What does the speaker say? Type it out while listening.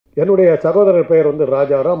என்னுடைய சகோதரர் பெயர் வந்து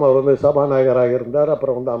ராஜாராம். அவர் வந்து சபாநாயகராக இருந்தார்,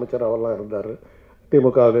 அப்புறம் வந்து அமைச்சராகலாம் இருந்தார்.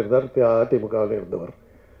 திமுகவில் இருந்தார், அதிமுகவில் இருந்தவர்.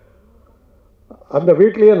 அந்த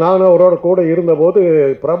வீட்லேயே நான் அவரோட கூட இருந்தபோது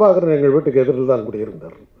பிரபாகரன் எங்கள் வீட்டுக்கு எதிரில் தான்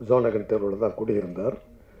குடியிருந்தார். ஜோனகன் தெருவில் தான் குடியிருந்தார்.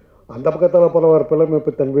 அந்த பக்கத்தில் புலவர்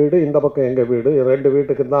பிளமிப்பித்தன் வீடு, இந்த பக்கம் எங்கள் வீடு. 2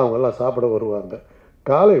 வீட்டுக்கு தான் அவங்கெல்லாம் சாப்பிட வருவாங்க.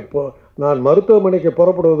 காலை நான் மருத்துவமனைக்கு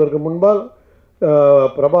புறப்படுவதற்கு முன்பால்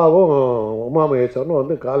பிரபாவும் உமாமகேஸ்வரனும்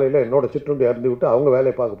வந்து காலையில் என்னோட சிற்றுண்டி அருந்தி விட்டு அவங்க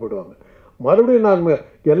வேலையை பார்க்க போயிடுவாங்க. மறுபடியும் நான்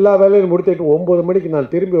எல்லா வேலையும் முடித்துட்டு 9 மணிக்கு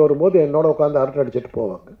நான் திரும்பி வரும்போது என்னோட உட்காந்து அரட்டை அடிச்சுட்டு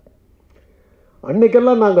போவாங்க.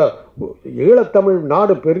 அன்றைக்கெல்லாம் நாங்கள் ஈழத்தமிழ்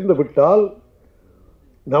நாடு பிரிந்து விட்டால்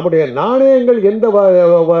நம்முடைய நாணயங்கள் எந்த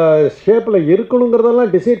ஷேப்பில்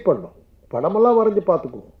இருக்கணுங்கிறதெல்லாம் டிசைட் பண்ணோம். படமெல்லாம் வரைஞ்சி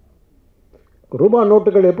பார்த்துக்குவோம். ரூபா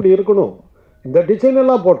நோட்டுகள் எப்படி இருக்கணும், இந்த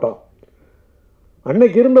டிசைனெல்லாம் போட்டோம்.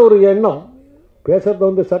 அன்னைக்கு இருந்த ஒரு எண்ணம், பேசுறது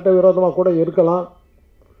வந்து சட்டவிரோதமாக கூட இருக்கலாம்.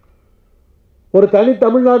 ஒரு தனி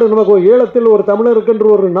தமிழ்நாடு, நமக்கு ஈழத்தில் ஒரு தமிழருக்கென்று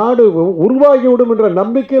ஒரு நாடு உருவாகிவிடும் என்ற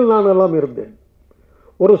நம்பிக்கையில் நான் எல்லாம் இருந்தேன்.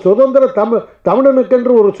 ஒரு சுதந்திர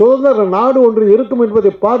தமிழனுக்கென்று ஒரு சுதந்திர நாடு ஒன்று இருக்கும்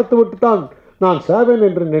என்பதை பார்த்துவிட்டு தான் நான் சாவேன்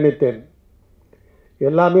என்று நினைத்தேன்.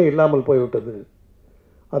 எல்லாமே இல்லாமல் போய்விட்டது.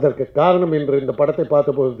 அதற்கு காரணம் என்று இந்த படத்தை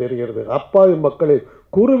பார்த்தபோது தெரிகிறது. அப்பாவி மக்களை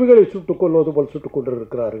குருவிகளை சுட்டுக் கொள்வது போல் சுட்டுக்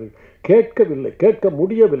கொண்டிருக்கிறார்கள். கேட்கவில்லை, கேட்க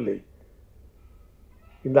முடியவில்லை.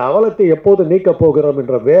 இந்த அவலத்தை எப்போது நீக்கப் போகிறோம்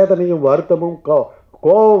என்ற வேதனையும் வருத்தமும்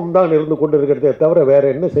கோபமும் தான் இருந்து கொண்டிருக்கிறதே தவிர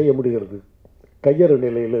வேறு என்ன செய்ய முடிகிறது? கையறு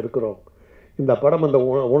நிலையில் இருக்கிறோம். இந்த படம் அந்த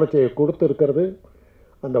உணர்ச்சியை கொடுத்திருக்கிறது.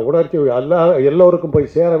 அந்த உணர்ச்சி எல்லோருக்கும்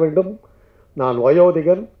போய் சேர வேண்டும். நான்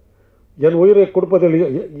வயோதிகன், என் உயிரை கொடுப்பதில்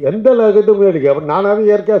எந்த இதுவும் இல்லை. நானாவே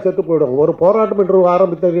இயற்கையாக செத்து போயிடும். ஒரு போராட்டம் என்று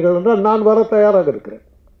ஆரம்பித்தீர்கள் என்றால் நான் வர தயாராக இருக்கிறேன்.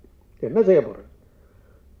 என்ன செய்ய போகிறேன்?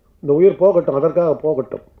 இந்த உயிர் போகட்டும், அதற்காக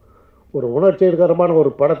போகட்டும். ஒரு உணர்ச்சிகரமான ஒரு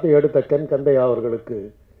படத்தை எடுத்த கந்தையா அவர்களுக்கு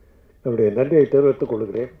என்னுடைய நன்றியை தெரிவித்துக்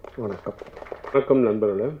கொள்கிறேன். வணக்கம். வணக்கம்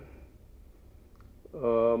நண்பர்களே.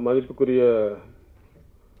 மதிப்புக்குரிய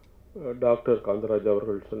டாக்டர் காந்தராஜ்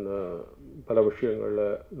அவர்கள் சொன்ன பல விஷயங்களில்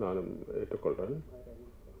நானும் ஏற்றுக்கொள்கிறேன்.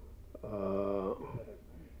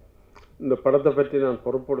 இந்த படத்தை பற்றி நான்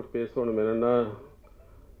பொறுப்போடு பேசணும். என்னென்னா,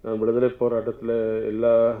 நான் விடுதலை போராட்டத்தில்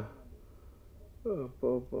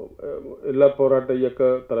எல்லா போராட்ட இயக்க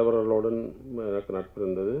தலைவர்களுடன் எனக்கு நட்பு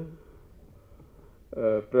இருந்தது.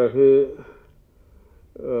 பிறகு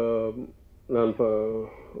நான்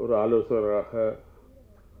ஒரு ஆலோசகராக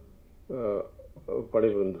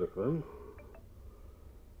பணிபுரிந்திருக்கிறேன்.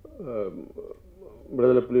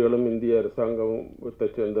 விடுதலை புலிகளும் இந்திய அரசாங்கத்தை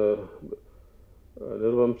சேர்ந்த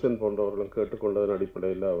நிர்வம்சன் போன்றவர்களும் கேட்டுக்கொண்டதன்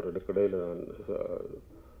அடிப்படையில் அவர்களுக்கிடையில் நான்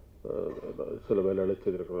சில வேலைகளை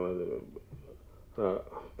செய்திருக்கிறேன். அது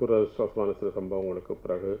துரதிருஷ்டவசமான சில சம்பவங்களுக்கு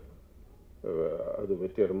பிறகு அது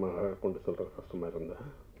வெற்றிகரமாக கொண்டு செல்கிற கஷ்டமாக இருந்தேன்.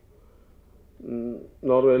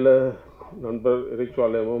 நார்வேயில் நண்பர்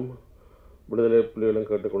எரிக்வாலயமும் விடுதலை புலிகளும்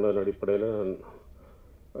கேட்டுக்கொண்டதன் அடிப்படையில் நான்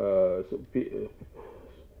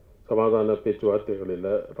சமாதான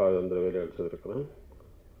பேச்சுவார்த்தைகளில் ராஜதந்திர வேலைகள் செய்திருக்கிறேன்.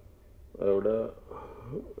 அதோட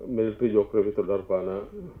மிலிட்ரி ஜோக்ரஃபி தொடர்பான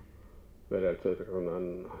வேலைகள் செய்திருக்கிறேன். நான்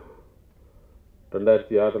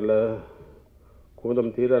 2006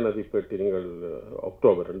 குமுதம் தீரா நதி பேட்டி, நீங்கள்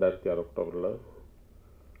அக்டோபர் 2006 அக்டோபரில்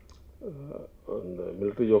அந்த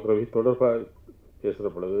மிலிட்ரி ஜோக்ரஃபி தொடர்பாக பேசுகிற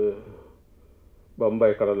பொழுது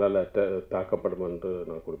பம்பாய் கடலால் தாக்கப்படும் என்று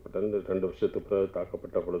நான் குறிப்பிட்டேன். 2 வருஷத்துக்கு பிறகு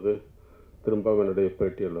தாக்கப்பட்ட பொழுது திரும்ப என்னுடைய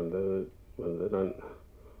பேட்டியில் வந்து நான்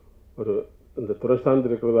ஒரு இந்த துறை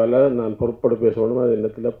சார்ந்திருக்கிறதால நான் பொறுப்போடு பேசணும். அது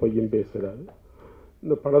எண்ணத்தில் பொய்யும் பேசுகிறாரு.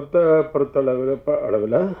 இந்த படத்தை பொறுத்த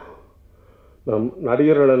அளவில் நான்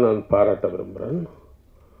நடிகர்களை நான் பாராட்ட விரும்புகிறேன்.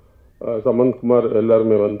 சமந்த்குமார்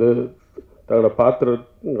எல்லாருமே வந்து தங்களோட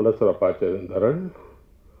பாத்திரங்களை சிறப்பாக செய்திருந்தார்கள்.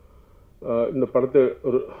 இந்த படத்தை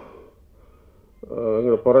ஒரு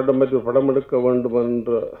எங்களை போராட்டம் பற்றி படம் எடுக்க வேண்டும்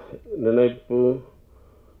என்ற நினைப்பு,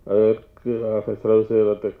 அதற்கு செலவு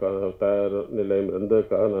செய்வதற்கான தயார் நிலையம்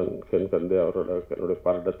இருந்ததுக்காக நான் கந்தை அவரோட என்னுடைய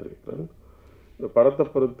பாராட்ட தெரிவிக்கிறேன். இந்த படத்தை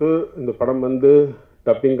பொறுத்து இந்த படம் வந்து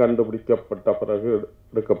டப்பிங் கண்டுபிடிக்கப்பட்ட பிறகு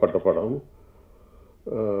எடுக்கப்பட்ட படம்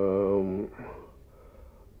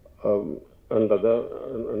என்றதை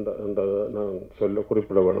நான்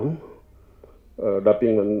குறிப்பிட வேணும்.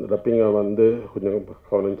 டப்பிங்கை வந்து கொஞ்சம்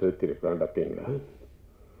கவனம் செலுத்தியிருக்கிறேன் டப்பிங்கில்.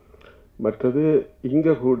 மற்றது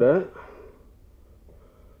இங்கே கூட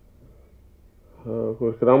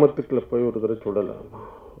ஒரு கிராமத்துக்குள்ளே போய் ஒரு தடவை சுடலாம்.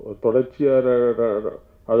 ஒரு தொடர்ச்சியாக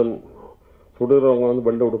அதுவும் சுடுறவங்க வந்து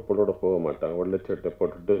வெள்ளை உடுப்போட போக மாட்டாங்க. வெள்ளைச்சட்டை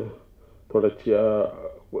போட்டுட்டு தொடர்ச்சியாக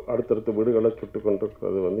அடுத்தடுத்த வீடுகளை சுட்டு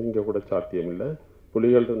கொண்டிருக்கிறது வந்து இங்கே கூட சாத்தியம் இல்லை.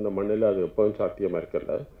 புலிகள் இருந்த மண்ணில் அது எப்பவும் சாத்தியமாக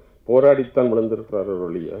இருக்கல. போராடித்தான் விழுந்திருக்கிறார்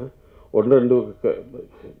ஒழிய 1-2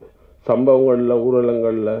 சம்பவங்களில்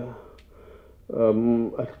ஊரடங்களில்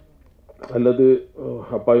அல்லது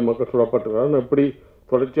அப்பாவி மக்கள் சுடப்பட்டிருக்காங்க. இப்படி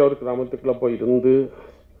தொடர்ச்சியாக ஒரு கிராமத்துக்குள்ளே போய் இருந்து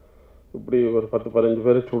இப்படி ஒரு 10-15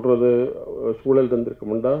 பேரை சொல்கிறது சூழல்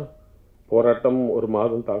இருந்திருக்குமுண்டா போராட்டம் ஒரு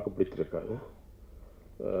மாதம் தாக்கு பிடிச்சிருக்காது.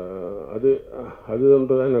 அது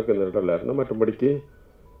ஒன்று தான் எனக்கு இந்த இடத்துல இருந்தேன். மற்றபடிக்கு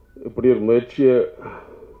இப்படி ஒரு முயற்சியை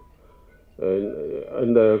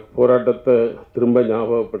இந்த போராட்டத்தை திரும்ப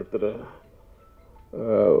ஞாபகப்படுத்துகிற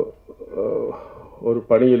ஒரு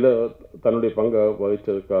பணியில் தன்னுடைய பங்கை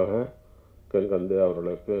வகித்ததுக்காக கந்தே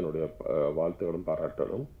அவர்களுக்கு என்னுடைய வாழ்த்துக்களும்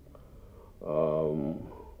பாராட்டலும்.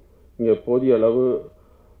 இங்கே போதிய அளவு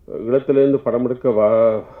ஈழத்திலேருந்து படம் எடுக்க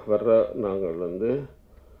வர்ற நாங்கள்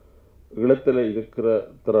ஈழத்தில் இருக்கிற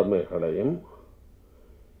திறமைகளையும்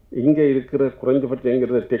இங்கே இருக்கிற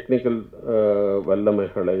குறைஞ்சபட்சங்கிற டெக்னிக்கல்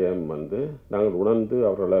வல்லமைகளையும் நாங்கள் உணர்ந்து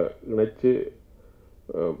அவர்களை இணைச்சு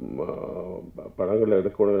படங்களை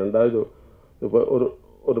எடுக்கணும். ரெண்டாவது இப்போ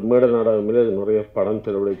ஒரு மேடை நாடகமில் அது நிறைய படம்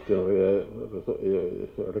செலவழித்து நிறைய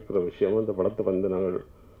எடுக்கிற விஷயம். அந்த படத்தை நாங்கள்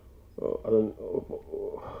அதுவும்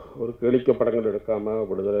ஒரு கேளிக்கை படங்கள் எடுக்காமல்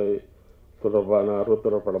விடுதலை தொடர்பான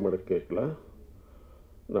ஆர்வத்தோட படம் எடுக்கல.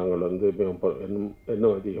 நாங்கள்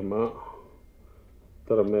இன்னும் அதிகமாக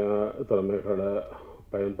திறமைகளை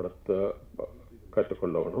பயன்படுத்த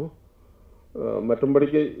கற்றுக்கொள்ளணும்.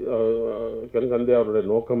 மற்றபடிக்கு கந்தே அவருடைய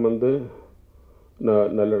நோக்கம்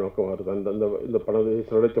நல்ல நோக்கமாக இருக்குது. இந்த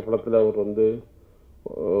சிலடைச்ச படத்தில் அவர்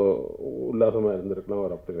உல்லாசமாக இருந்திருக்கலாம்.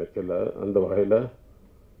 அவர் அப்படி நினைக்கல. அந்த வகையில்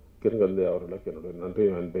கிருங்கந்தே அவர்களுக்கு என்னுடைய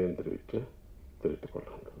நன்றியும் அன்பையும் தெரிவித்துக்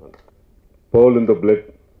கொள்கிறேன். பால் இன் த பிளட்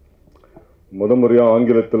முறையாக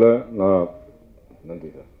ஆங்கிலத்தில் நான் நன்றி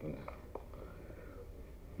சார்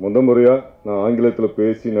முறையாக நான் ஆங்கிலத்தில்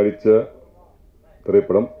பேசி நடித்த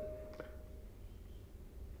திரைப்படம்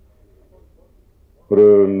ஒரு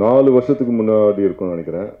 4 வருஷத்துக்கு முன்னாடி இருக்கும்னு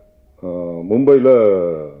நினைக்கிறேன். மும்பையில்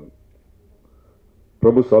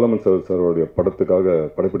பிரபு சாலமன் சாரோடைய படத்துக்காக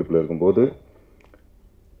படப்பிடிப்பில் இருக்கும்போது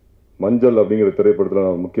மஞ்சள் அப்படிங்கிற திரைப்படத்தில்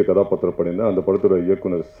நான் முக்கிய கதாபாத்திரம் பண்ணியிருந்தேன். அந்த படத்தோட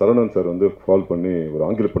இயக்குனர் சரவணன் சார் கால் பண்ணி ஒரு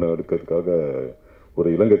ஆங்கில படம் எடுக்கிறதுக்காக ஒரு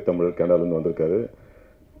இலங்கை தமிழர் கனடாலேருந்து வந்திருக்காரு.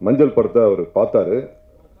 மஞ்சள் படத்தை அவர் பார்த்தாரு.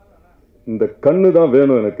 இந்த கண்ணு தான்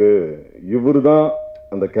வேணும் எனக்கு, இவர் தான்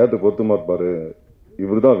அந்த கேரக்டர் பொருத்தமாக இருப்பார்,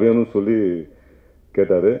 இவர் தான் வேணும்னு சொல்லி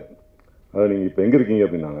கேட்டார். அதை நீங்கள் இப்போ எங்கே இருக்கீங்க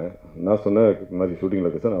அப்படின்னாங்க. நான் சொன்னேன், இந்த மாதிரி ஷூட்டிங்கில்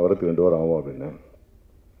இருக்க சார், நான் வரதுக்கு 2 வாரம் ஆகும் அப்படின்னேன்.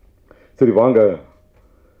 சரி வாங்க,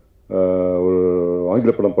 ஒரு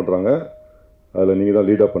ஆங்கில படம் பண்ணுறாங்க, அதில் நீங்கள் தான்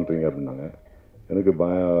லீடாக பண்ணுறீங்க அப்படின்னாங்க. எனக்கு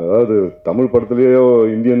அதாவது தமிழ் படத்துலேயோ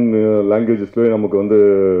இந்தியன் லாங்குவேஜஸ்லேயோ நமக்கு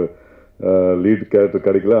லீட் கேரக்டர்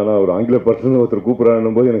கிடைக்கல. ஆனால் ஒரு ஆங்கில படத்துலேருந்து ஒருத்தர்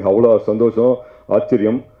கூப்பிட்றான்னும் போது எனக்கு அவ்வளோ சந்தோஷம்,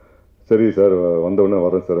 ஆச்சரியம். சரி சார், வந்தவுடனே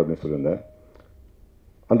வரேன் சார் அப்படின்னு சொல்லியிருந்தேன்.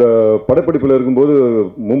 அந்த படப்பிடிப்பில் இருக்கும்போது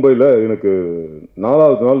மும்பையில் எனக்கு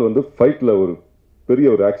 4வது நாள் ஃபைட்டில் ஒரு பெரிய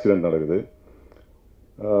ஒரு ஆக்சிடெண்ட் நடக்குது.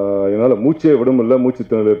 என்னால் மூச்சே விட முடியல. மூச்சு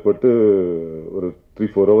திணறல் ஏற்பட்டு ஒரு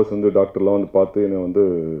 3-4 ஹவர்ஸ் டாக்டர்லாம் பார்த்து என்னை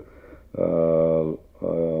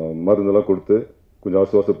மருந்தெல்லாம் கொடுத்து கொஞ்சம்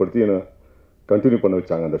ஆசுவாசப்படுத்தி என்னை கண்டினியூ பண்ண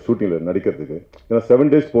வச்சாங்க அந்த ஷூட்டிங்கில் நடிக்கிறதுக்கு. ஏன்னா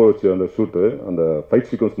 7 டேஸ் போச்சு அந்த ஷூட்டு, அந்த ஃபைட்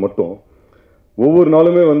சீக்வன்ஸ் மட்டும். ஒவ்வொரு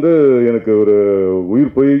நாளுமே எனக்கு ஒரு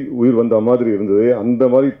உயிர் போய் உயிர் வந்த மாதிரி இருந்தது. அந்த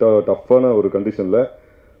மாதிரி டஃப்பான ஒரு கண்டிஷனில்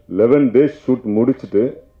 11 டேஸ் ஷூட் முடிச்சுட்டு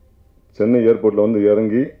சென்னை ஏர்போர்ட்டில்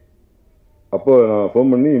இறங்கி, அப்போ நான் ஃபோன்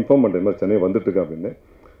பண்ணி இன்ஃபார்ம் பண்ணுறேன், மாதிரி சென்னை வந்துட்டுருக்கேன் அப்படின்னு.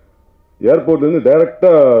 ஏர்போர்ட்லேருந்து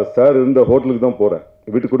டைரெக்டாக சார் இருந்த ஹோட்டலுக்கு தான் போகிறேன்,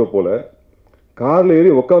 வீட்டுக்கு கூட போகல. காரில் ஏறி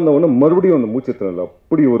உட்காந்தவொடனே மறுபடியும் அந்த மூச்சு திணறல்,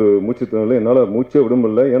 அப்படி ஒரு மூச்சு திணறல், என்னால் மூச்சே விட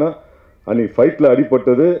முடியல. ஏன்னா அன்றைக்கி ஃபைட்டில்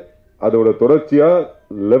அடிபட்டது, அதோட தொடர்ச்சியாக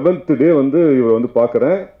 11th டே இவரை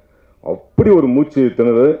பார்க்குறேன். அப்படி ஒரு மூச்சு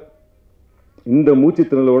திணறல். இந்த மூச்சு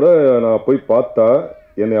திணறலோட நான் போய் பார்த்தா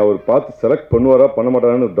என்னை அவர் பார்த்து செலக்ட் பண்ணுவாரா பண்ண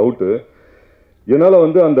மாட்டாரான்னு டவுட்டு. என்னால்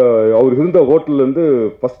அந்த அவர் இருந்த ஹோட்டல்லேருந்து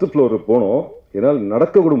ஃபஸ்ட்டு ஃப்ளோர் போனோம். என்னால்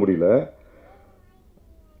நடக்க கூட முடியல.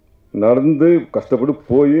 நடந்து கஷ்டப்பட்டு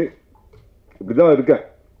போய் இப்படி தான் இருக்கேன்.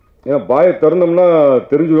 ஏன்னா பாயை திறந்தோம்னா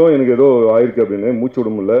தெரிஞ்சிடும் எனக்கு ஏதோ ஆயிருக்கு அப்படின்னு. மூச்சு விட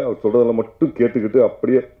முடியல. அவர் சொல்கிறதெல்லாம் மட்டும் கேட்டுக்கிட்டு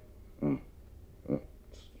அப்படியே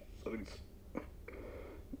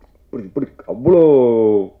இப்படி அவ்வளோ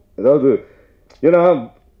ஏதாவது. ஏன்னா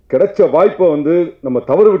கிடைச்ச வாய்ப்பை நம்ம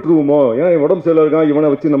தவறு விட்டுருவோமோ, ஏன்னா என் உடம்பு சரியில்லை இருக்கான், இவனை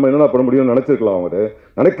வச்சு நம்ம என்னென்ன பண்ண முடியும்னு நினைக்கலாம்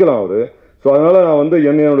அவர். ஸோ அதனால் நான்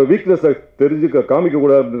என்னோட வீக்னஸை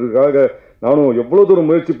காமிக்கக்கூடாதுன்றதுக்காக நானும் எவ்வளோ தூரம்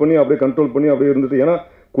முயற்சி பண்ணி அப்படியே கண்ட்ரோல் பண்ணி அப்படியே இருந்துட்டு. ஏன்னா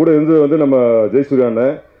கூட இருந்து நம்ம ஜெயசூர்யாண்ண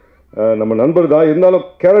நம்ம நண்பர் தான், இருந்தாலும்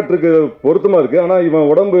கேரக்டருக்கு பொருத்தமாக இருக்குது. ஆனால் இவன்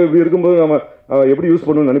உடம்பு இப்படி இருக்கும்போது நம்ம எப்படி யூஸ்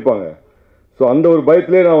பண்ணணும்னு நினைப்பாங்க. ஸோ அந்த ஒரு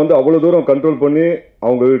பயத்திலே நான் அவ்வளோ தூரம் கண்ட்ரோல் பண்ணி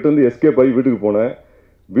அவங்ககிட்ட எஸ்கேப் ஆகி வீட்டுக்கு போனேன்.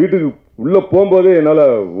 வீட்டுக்கு உள்ளே போகும்போதே என்னால்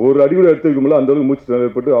ஒரு அடி கூட எடுத்து வைக்க முடியல. அந்தளவுக்கு மூச்சு திணறல்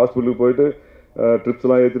ஏற்பட்டு ஹாஸ்பிட்டலுக்கு போயிட்டு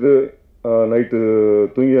ட்ரிப்ஸ்லாம் ஏற்றிட்டு நைட்டு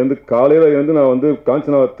தூங்கி வந்து காலையில் வந்து நான் வந்து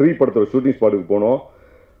காஞ்சனா 3 படத்தோட ஷூட்டிங் ஸ்பாட்டுக்கு போனோம்.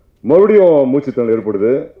 மறுபடியும் மூச்சுத்திணறல்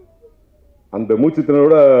ஏற்படுது. அந்த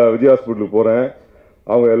மூச்சுத்திணறலோட விஜய் ஹாஸ்பிட்டலுக்கு போகிறேன்.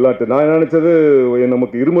 அவங்க எல்லாத்தையும் நான் நினச்சது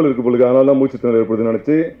நமக்கு இருமல் இருக்குது பொழுது, அதனால தான் மூச்சுத்திணறல் ஏற்படுதுன்னு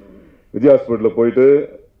நினச்சி விஜய் ஹாஸ்பிட்டலில் போயிட்டு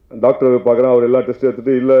டாக்டரை பார்க்குறேன். அவர் எல்லாம் டெஸ்ட்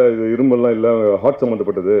எடுத்துகிட்டு இல்லை இது இருமல்லாம் இல்லை ஹார்ட்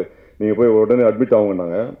சம்மந்தப்பட்டது, நீங்கள் போய் உடனே அட்மிட்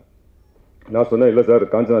ஆகுங்கன்னாங்க. நான் சொன்னேன் இல்லை சார்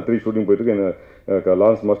காஞ்சனா 3 ஷூட்டிங் போயிட்டு என்ன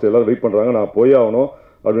லாரன்ஸ் மாஸ்டர் எல்லோரும் வெயிட் பண்ணுறாங்க, நான் போயே ஆகணும்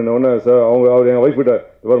அப்படின்னோடனே சார் அவர் எங்கள் ஒய்ஃப் கிட்ட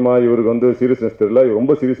இவர்மா இவருக்கு வந்து சீரியஸ்னஸ் தெரியல, இவர்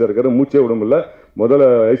ரொம்ப சீரியஸாக இருக்காரு, மூச்சே விடமில்ல, முதல்ல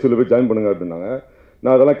ஐசியூவில் போய் ஜாயின் பண்ணுங்க அப்படின்னாங்க.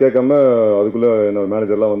 நான் அதெல்லாம் கேட்காம அதுக்குள்ளே என்னோட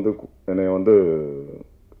மேனேஜர்லாம் வந்து என்னை வந்து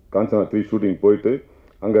காஞ்சனா 3 ஷூட்டிங் போயிட்டு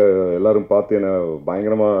அங்கே எல்லோரும் பார்த்து என்னை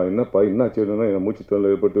பயங்கரமாக என்னப்பா என்னாச்சு என்ன மூச்சு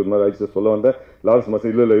திணறல் ஏற்பட்டு ஒரு மாதிரி ஆயிடுச்சு சொல்ல வந்தேன். லாரன்ஸ்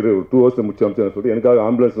மாஸ்டர் இல்லை ஒரு 2 ஹவர்ஸ் முடிச்சு அமிச்சு சொல்லிட்டு எனக்காக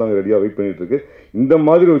ஆம்புலன்ஸ்லாம் அங்கே ரெடியாக வெயிட் பண்ணிட்டு இருக்கு. இந்த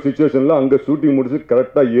மாதிரி ஒரு சுச்சுவேஷனில் அங்கே ஷூட்டிங் முடிச்சு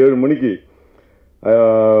கரெக்டாக 7 மணிக்கு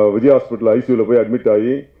விஜய் ஹாஸ்பிட்டல் ஐசியூவில் போய் அட்மிட்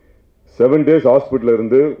ஆகி 7 டேஸ் ஹாஸ்பிட்டலில்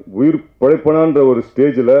இருந்து உயிர் பழைப்பனான்ற ஒரு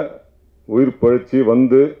ஸ்டேஜில் உயிர் பழைச்சி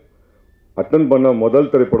வந்து அட்டன் பண்ண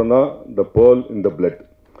முதல் திரைப்படம் தான் த pearl in the blood.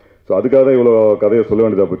 So அதுக்காக தான் இவ்வளோ கதையை சொல்ல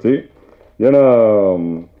வேண்டியதாக போச்சு. ஏன்னா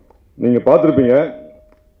நீங்கள் பார்த்துருப்பீங்க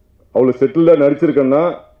அவ்வளோ செட்டில்டாக நடிச்சிருக்கேன்னா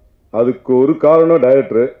அதுக்கு ஒரு காரணம்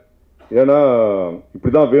டைரக்டரு. ஏன்னா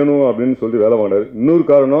இப்படி தான் வேணும் அப்படின்னு சொல்லி வேலை வாங்கினார். இன்னொரு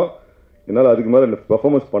காரணம் என்னால் அதுக்கு மேலே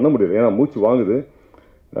பெர்ஃபார்மன்ஸ் பண்ண முடியாது, ஏன்னா மூச்சு வாங்குது.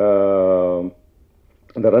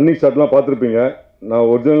 அந்த ரன்னிங் ஷாட்லாம் பார்த்துருப்பீங்க. நான்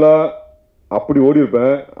ஒரிஜினலாக அப்படி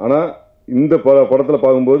ஓடிருப்பேன், ஆனால் இந்த படத்தில்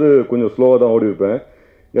பார்க்கும்போது கொஞ்சம் ஸ்லோவாக தான் ஓடிருப்பேன்.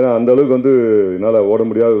 ஏன்னா அந்தளவுக்கு வந்து என்னால் ஓட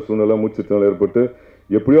முடியாத ஒரு சூழ்நிலை மூச்சு திணறல் ஏற்பட்டு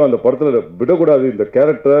எப்படியோ அந்த படத்தில் விடக்கூடாது, இந்த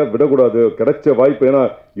கேரக்டரை விடக்கூடாது, கிடைச்ச வாய்ப்பு. ஏன்னா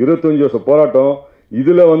 25 வருஷம் போராட்டம்,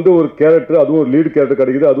 இதில் வந்து ஒரு கேரக்டர், அதுவும் ஒரு லீடு கேரக்டர்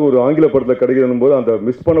கிடைக்குது, அதுவும் ஒரு ஆங்கில படத்தில் கிடைக்குதுன்னும் போது அந்த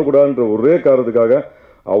மிஸ் பண்ணக்கூடாதுன்ற ஒரே காரணத்துக்காக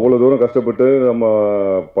அவ்வளோ தூரம் கஷ்டப்பட்டு நம்ம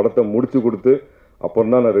படத்தை முடிச்சு கொடுத்து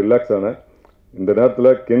அப்புறம் தான் நான் ரிலாக்ஸ் ஆனேன். இந்த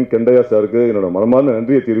நேரத்தில் கெண்டையா சாருக்கு என்னோட மனமார்ந்த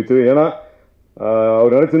நன்றியை தெரிவிச்சு. ஏன்னா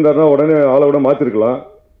அவர் நினச்சிருந்தாருன்னா உடனே ஆளை விட மாற்றிருக்கலாம்.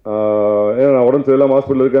 ஏன்னா நான் உடம்பு சரியில்லாமல்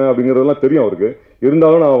ஹாஸ்பிட்டல் இருக்கேன் அப்படிங்கிறதெல்லாம் தெரியும் அவருக்கு.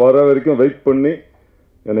 இருந்தாலும் நான் வர வரைக்கும் வெயிட் பண்ணி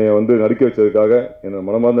என்னை வந்து நடிக்க வச்சதுக்காக என்னோட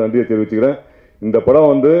மனமார்ந்த நன்றியை தெரிவிச்சுக்கிறேன். இந்த படம்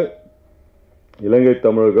வந்து இலங்கை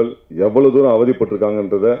தமிழர்கள் எவ்வளோ தூரம்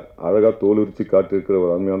அவதிப்பட்டிருக்காங்கன்றதை அழகாக தோலுரிச்சு காட்டியிருக்கிற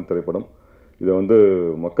ஒரு அருமையான திரைப்படம். இதை வந்து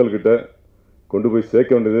மக்கள்கிட்ட கொண்டு போய்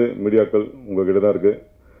சேர்க்க வேண்டியது மீடியாக்கள் உங்கள்கிட்ட தான் இருக்குது.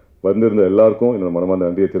 வந்திருந்த எல்லாருக்கும் என்னோட மனமார்ந்த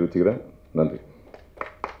நன்றியை தெரிவிச்சுக்கிறேன். நன்றி.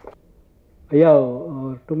 ஐயா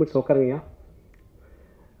 2 மினிட்ஸ் உட்காருங்கய்யா.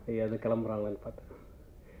 ஐயா அது கிளம்புறாங்களான்னு பார்த்தேன்.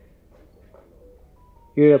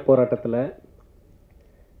 ஈழப் போராட்டத்தில்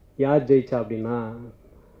யார் ஜெயிச்சா அப்படின்னா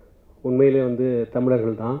உண்மையிலே வந்து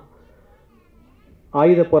தமிழர்கள் தான்.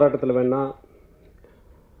 ஆயுத போராட்டத்தில் வேணால்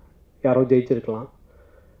யாரோ ஜெயிச்சிருக்கலாம்.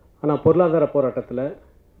 ஆனால் பொருளாதார போராட்டத்தில்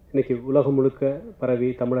இன்றைக்கி உலகம் முழுக்க பரவி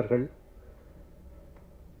தமிழர்கள்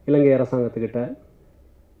இலங்கை அரசாங்கத்துக்கிட்ட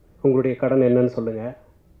உங்களுடைய கடன் என்னன்னு சொல்லுங்கள்,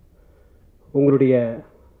 உங்களுடைய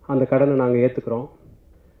அந்த கடனை நாங்கள் ஏற்றுக்கிறோம்,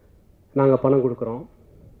 நாங்கள் பணம் கொடுக்குறோம்,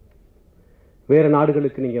 வேறு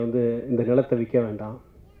நாடுகளுக்கு நீங்கள் வந்து இந்த நிலத்தை விற்க வேண்டாம்,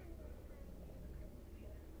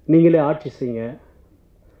 நீங்களே ஆட்சி செய்யுங்க,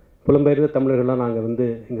 புலம்பெயர்ந்த தமிழர்கள்லாம் நாங்கள் வந்து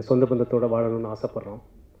எங்கள் சொந்த பந்தத்தோடு வாழணும்னு ஆசைப்பட்றோம்,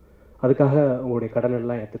 அதுக்காக உங்களுடைய கடன்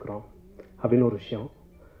எல்லாம் ஏற்றுக்கிறோம் அப்படின்னு ஒரு விஷயம்.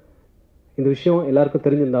 இந்த விஷயம் எல்லாருக்கும்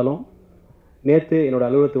தெரிஞ்சிருந்தாலும் நேற்று என்னோடய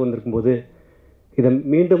அலுவலகத்துக்கு வந்திருக்கும்போது இதை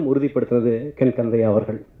மீண்டும் உறுதிப்படுத்தினது கந்தையா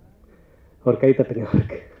அவர்கள். அவர் கைத்தட்டுங்க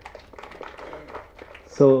அவருக்கு.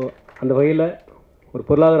 ஸோ அந்த வகையில் ஒரு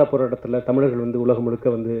பொருளாதார போராட்டத்தில் தமிழர்கள் வந்து உலகம் முழுக்க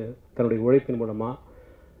வந்து தன்னுடைய உழைப்பின் மூலமாக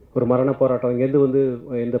ஒரு மரண போராட்டம், இங்கேருந்து வந்து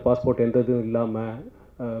எந்த பாஸ்போர்ட் எந்த இதுவும் இல்லாமல்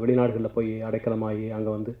வெளிநாடுகளில் போய் அடைக்கலமாகி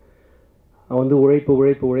அங்கே வந்து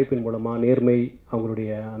உழைப்பின் மூலமாக நேர்மை,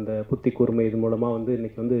 அவங்களுடைய அந்த புத்தி கூர்மை இது மூலமாக வந்து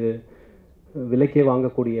இன்றைக்கி வந்து விலைக்கே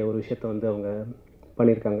வாங்கக்கூடிய ஒரு விஷயத்தை வந்து அவங்க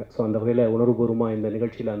பண்ணியிருக்காங்க. ஸோ அந்த வகையில் உணர்வுபூர்வமாக இந்த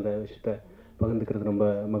நிகழ்ச்சியில் அந்த விஷயத்தை பகிர்ந்துக்கிறது ரொம்ப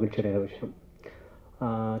மகிழ்ச்சி அடைகிற விஷயம்.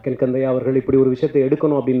 கந்தையா அவர்கள் இப்படி ஒரு விஷயத்தை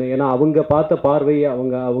எடுக்கணும் அப்படின்னு, ஏன்னா அவங்க பார்த்த பார்வை,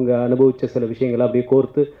 அவங்க அனுபவித்த சில விஷயங்களை அப்படியே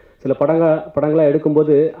கோர்த்து சில படங்களாக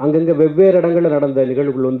எடுக்கும்போது அங்கங்கே வெவ்வேறு இடங்களில் நடந்த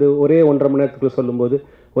நிகழ்வுகள் வந்து ஒரே 1.5 மணி நேரத்துக்குள்ளே சொல்லும்போது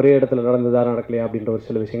ஒரே இடத்துல நடந்ததா நடக்கலையா அப்படின்ற ஒரு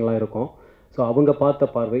சில விஷயங்கள்லாம் இருக்கும். ஸோ அவங்க பார்த்த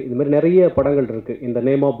பார்வை, இதுமாதிரி நிறைய படங்கள் இருக்குது. இந்த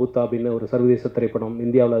நேமா பூத்தா அப்படின்னு ஒரு சர்வதேச திரைப்படம்,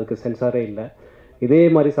 இந்தியாவில் அதுக்கு சென்சாரே இல்லை. இதே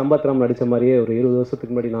மாதிரி சம்பத்ராம் நடித்த மாதிரியே ஒரு 20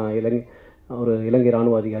 வருஷத்துக்கு முன்னாடி நான் ஒரு இலங்கை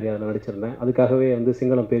இராணுவ அதிகாரி அதில் நடிச்சிருந்தேன். அதுக்காகவே வந்து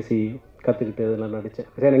சிங்களம் பேசி கற்றுக்கிட்டு இதெல்லாம் நடித்தேன்.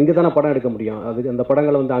 சரி, இங்கே தானே படம் எடுக்க முடியும், அந்த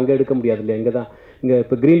படங்களை வந்து அங்கே எடுக்க முடியாது இல்லையா, இங்கே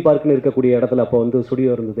இப்போ க்ரீன் பார்க்குன்னு இருக்கக்கூடிய இடத்துல அப்போ வந்து ஸ்டுடியோ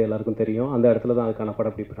இருந்தது, எல்லாருக்கும் தெரியும். அந்த இடத்துல தான் அதுக்கான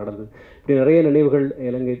படப்பிடிப்பு நடந்தது. இப்படி நிறைய நினைவுகள்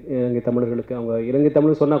இலங்கை தமிழர்களுக்கு. அவங்க இலங்கை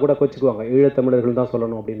தமிழ் சொன்னால் கூட கொச்சுக்குவாங்க, ஈழத்தமிழர்கள் தான்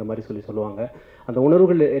சொல்லணும் அப்படின்ற மாதிரி சொல்லுவாங்க. அந்த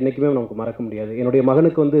உணர்வுகள் என்றைக்குமே நமக்கு மறக்க முடியாது. என்னுடைய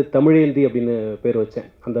மகனுக்கு வந்து தமிழேந்தி அப்படின்னு பேர் வச்சேன்.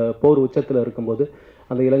 அந்த போர் உச்சத்தில் இருக்கும்போது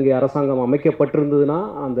அந்த இலங்கை அரசாங்கம் அமைக்கப்பட்டிருந்ததுன்னா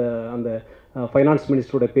அந்த ஃபைனான்ஸ்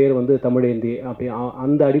மினிஸ்டரோட பேர் வந்து தமிழேந்தி அப்படி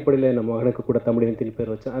அந்த அடிப்படையில் நம்ம மகனுக்கு கூட தமிழேந்தின்னு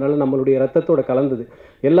பேர் வச்சேன். அதனால் நம்மளுடைய ரத்தத்தோட கலந்தது.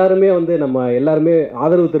 எல்லாருமே வந்து நம்ம எல்லாருமே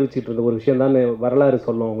ஆதரவு தெரிவிச்சிட்டு இருந்த ஒரு விஷயம் தான் வரலாறு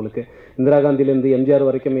சொல்லும் உங்களுக்கு. இந்திரா காந்தியிலேருந்து எம்ஜிஆர்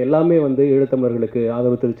வரைக்கும் எல்லாமே வந்து ஈழத்தமிழர்களுக்கு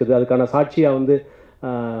ஆதரவு தெரிவித்தது. அதுக்கான சாட்சியாக வந்து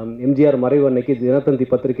எம்ஜிஆர் மறைவு அன்னைக்கு தினத்தந்தி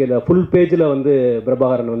பத்திரிகையில் ஃபுல் பேஜில் வந்து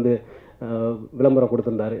பிரபாகரன் வந்து விளம்பரம்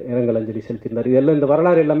கொடுத்துருந்தார், இரங்கல் அஞ்சலி செலுத்தியிருந்தார். இதெல்லாம் இந்த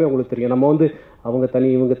வரலாறு எல்லாமே உங்களுக்கு தெரியும். நம்ம வந்து அவங்க தனி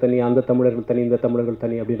இவங்க தனி, அந்த தமிழர்கள் தனி இந்த தமிழர்கள்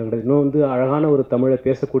தனி அப்படின்ற இன்னும் வந்து அழகான ஒரு தமிழை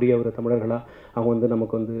பேசக்கூடிய ஒரு தமிழர்களாக அவங்க வந்து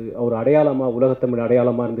நமக்கு வந்து ஒரு அடையாளமாக உலகத்தமிழ்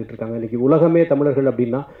அடையாளமாக இருந்துகிட்டு இருக்காங்க. இன்றைக்கி உலகமே தமிழர்கள்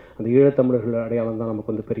அப்படின்னா அந்த ஈழத்தமிழர்கள் அடையாளம் தான்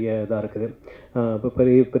நமக்கு வந்து பெரிய இதாக இருக்குது. இப்போ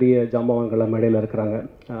பெரிய பெரிய ஜாம்பவான்கள் மேடையில் இருக்கிறாங்க.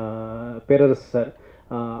 பேரரசு சார்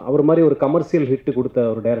அவர் மாதிரி ஒரு கமர்ஷியல் ஹிட்டு கொடுத்த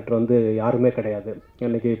ஒரு டைரக்டர் வந்து யாருமே கிடையாது.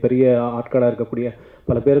 இன்றைக்கி பெரிய ஆட்களாக இருக்கக்கூடிய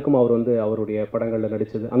பல பேருக்கும் அவர் வந்து அவருடைய படங்களில்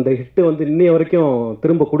நடித்தது. அந்த ஹிட்டு வந்து இன்னைய வரைக்கும்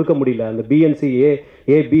திரும்ப கொடுக்க முடியல. அந்த பிஎன்சி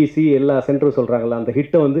ஏபிசி எல்லா சென்டரும் சொல்கிறாங்கல்ல, அந்த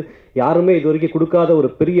ஹிட்டை வந்து யாருமே இது வரைக்கும் கொடுக்காத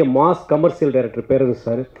ஒரு பெரிய மாஸ் கமர்ஷியல் டைரக்டர் பேரரசு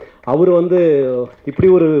சார். அவர் வந்து இப்படி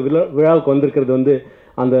ஒரு விழாவுக்கு வந்திருக்கிறது வந்து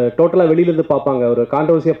அந்த டோட்டலாக வெளியிலேருந்து பார்ப்பாங்க, ஒரு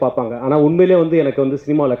கான்ட்ரவர்சியாக பார்ப்பாங்க. ஆனால் உண்மையிலே வந்து எனக்கு வந்து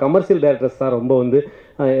சினிமாவில் கமர்ஷியல் டைரக்டர்ஸ் தான் ரொம்ப வந்து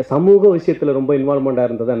சமூக விஷயத்தில் ரொம்ப இன்வால்மெண்ட்டாக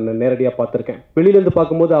இருந்ததை நான் நேரடியாக பார்த்துருக்கேன். வெளியிலேருந்து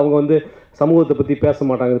பார்க்கும்போது அவங்க வந்து சமூகத்தை பற்றி பேச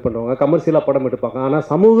மாட்டாங்க, இது பண்ணுவாங்க, கமர்ஷியலாக படம் எடுப்பாங்க. ஆனால்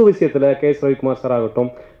சமூக விஷயத்தில் கேஎஸ் ரவிக்குமார் சார் ஆகட்டும்,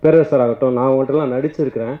 பேரரசர் ஆகட்டும், நான் அவங்கள்ட்டலாம்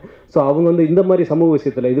நடிச்சிருக்கிறேன். ஸோ அவங்க வந்து இந்த மாதிரி சமூக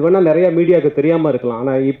விஷயத்தில் இது வேணால் நிறையா மீடியாவுக்கு தெரியாமல் இருக்கலாம்,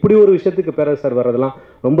 ஆனால் இப்படி ஒரு விஷயத்துக்கு பேரரசர் வர்றதெல்லாம்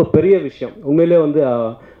ரொம்ப பெரிய விஷயம். உண்மையிலே வந்து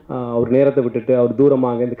அவர் நேரத்தை விட்டுட்டு அவர்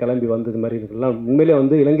தூரமாக அங்கேருந்து கிளம்பி வந்தது மாதிரி இருக்கலாம். உண்மையிலே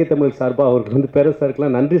வந்து இலங்கை தமிழ் சார்பாக அவருக்கு வந்து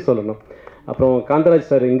பேரரசருக்கெல்லாம் நன்றி சொல்லணும். அப்புறம் காந்தராஜ்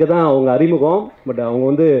சார் இங்கே தான் அவங்க அறிமுகம். பட் அவங்க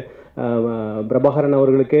வந்து பிரபாகரன்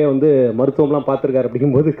அவர்களுக்கே வந்து மருத்துவம்லாம் பார்த்துருக்காரு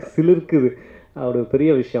அப்படிங்கும்போது சிலிருக்குது. ஒரு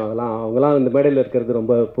பெரிய விஷயம் அதெல்லாம். அவங்களாம் இந்த மேடையில் இருக்கிறது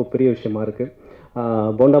ரொம்ப பெரிய விஷயமா இருக்குது.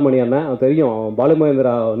 போண்டாமணி அண்ணன் தெரியும்,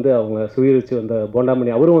 பாலுமகேந்திரா வந்து அவங்க சுவீரிச்சு வந்த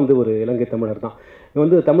போண்டாமணி அவரும் வந்து ஒரு இலங்கை தமிழர் தான்.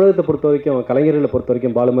 வந்து தமிழகத்தை பொறுத்த வரைக்கும், கலைஞர்களை பொறுத்த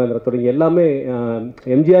வரைக்கும் பாலுமகேந்திரா தொடங்கி எல்லாமே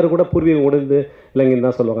எம்ஜிஆர் கூட பூர்வீகம் உடைந்து இலங்கைன்னு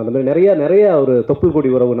தான் சொல்லுவாங்க. அந்த மாதிரி நிறைய ஒரு தொப்புள்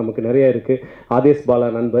கொடி உறவு நமக்கு நிறைய இருக்குது. ஆதேஷ் பாலா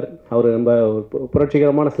நண்பர், அவர் ரொம்ப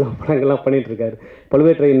புரட்சிகரமான சில படங்கள்லாம் பண்ணிகிட்டு இருக்காரு.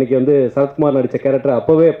 பழுவேற்றை இன்றைக்கி வந்து சரத்குமார் நடித்த கேரக்டர்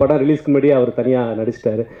அப்போவே படம் ரிலீஸ்க்கு முன்னாடியே அவர் தனியாக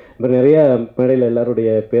நடிச்சிட்டாரு. இப்போ நிறைய மேடையில்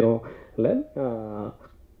எல்லாருடைய பேரும் இல்லை.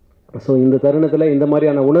 ஸோ இந்த தருணத்தில் இந்த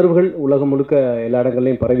மாதிரியான உணர்வுகள் உலகம் முழுக்க எல்லா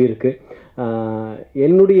இடங்கள்லையும் பரவி இருக்குது.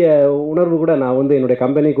 என்னுடைய உணர்வு கூட நான் வந்து என்னுடைய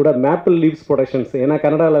கம்பெனி கூட மேப்பிள் லீவ்ஸ் ப்ரொடக்ஷன்ஸ், ஏன்னா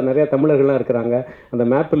கனடாவில் நிறையா தமிழர்கள்லாம் இருக்கிறாங்க. அந்த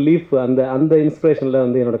மேப்பிள் லீஃப் அந்த இன்ஸ்பிரேஷனில்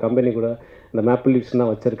வந்து என்னோடய கம்பெனி கூட இந்த மேப்பிள் லீவ்ஸ்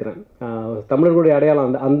தான் வச்சுருக்கிறேன். தமிழர்களுடைய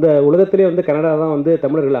அடையாளம் அந்த உலகத்திலே வந்து கனடா தான் வந்து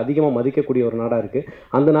தமிழர்கள் அதிகமாக மதிக்கக்கூடிய ஒரு நாடாக இருக்குது.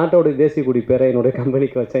 அந்த நாட்டோடைய தேசிய கொடி பேரை என்னுடைய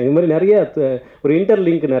கம்பெனிக்கு வச்சேன். இது மாதிரி நிறைய ஒரு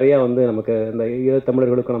இன்டர்லிங்க் நிறையா வந்து நமக்கு இந்த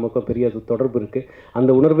தமிழர்களுக்கும் நமக்கும் பெரிய தொடர்பு இருக்குது.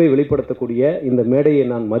 அந்த உணர்வை வெளிப்படுத்தக்கூடிய இந்த மேடையை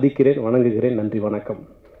நான் மதிக்கிறேன், வணங்குகிறேன். நன்றி, வணக்கம்.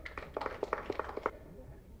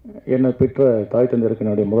 என்னை பெற்ற தாய் தந்தையருக்கு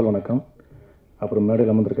என்னுடைய முதல் வணக்கம். அப்புறம்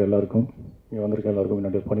மேடையில் அமர்ந்திருக்க எல்லாருக்கும், இங்கே வந்திருக்க எல்லாருக்கும்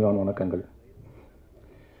என்னுடைய பணிவான வணக்கங்கள்.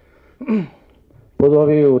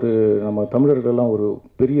 பொதுவாகவே நம்ம தமிழர்கள்லாம் ஒரு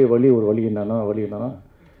பெரிய வழி என்னன்னா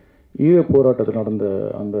ஈழ போராட்டத்தில் நடந்த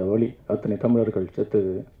அந்த வழி. அத்தனை தமிழர்கள்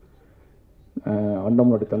செத்தது,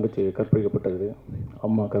 அண்ணாமனுடைய தங்கச்சி கற்பழிக்கப்பட்டது,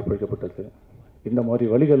 அம்மா கற்பழிக்கப்பட்டது, இந்த மாதிரி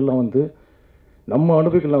வழிகள்லாம் வந்து நம்ம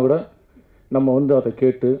அனுபவிக்கலாம் விட நம்ம வந்து அதை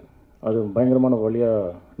கேட்டு அது பயங்கரமான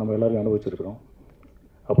வழியாக நம்ம எல்லோரும் அனுபவிச்சிருக்கிறோம்.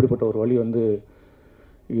 அப்படிப்பட்ட ஒரு வழி வந்து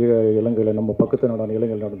இலங்கையில் நம்ம பக்கத்து நாடான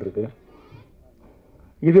இலங்கையில் நடந்திருக்கு.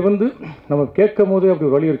 இது வந்து நம்ம கேட்கும் போதே அப்படி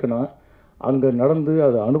ஒரு வழி இருக்குன்னா, அங்கே நடந்து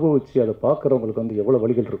அதை அனுபவித்து அதை பார்க்குறவங்களுக்கு வந்து எவ்வளோ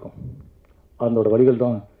வழிகள் இருக்கும். அதோட வழிகள்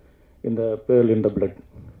தான் இந்த பேர்ல் இன் த பிளட்.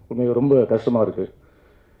 உண்மையாக ரொம்ப கஷ்டமாக இருக்குது.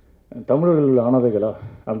 தமிழர்கள் அனாதைகளா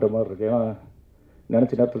அந்த மாதிரி இருக்குது. ஏன்னா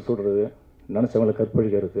நினச்ச நேரத்தில் சொல்கிறது, நினச்சவங்களை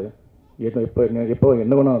கற்பழிக்கிறது, எப்போ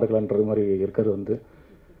என்ன வேணால் நடக்கலான்றது மாதிரி இருக்கிறது வந்து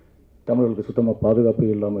தமிழர்களுக்கு சுத்தமாக பாதுகாப்பு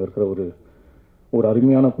இல்லாமல் இருக்கிற ஒரு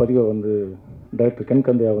அருமையான பதிவை வந்து டைரக்டர் கென்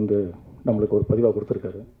கந்தையா வந்து நம்மளுக்கு ஒரு பதிவாக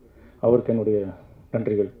கொடுத்துருக்காரு. அவருக்கு என்னுடைய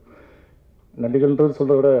நன்றிகள்ன்றது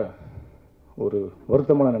சொல்கிறத விட ஒரு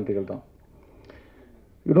வருத்தமான நன்றிகள் தான்.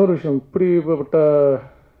 இன்னொரு விஷயம், இப்படிப்பட்ட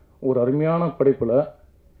ஒரு அருமையான படைப்பில்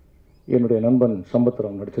என்னுடைய நண்பன்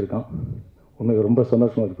சம்பத்ராம் நடிச்சிருக்கான். உண்மைக்கு ரொம்ப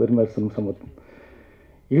சந்தோஷமாக இருக்குது. பெருமையாக சம்பத்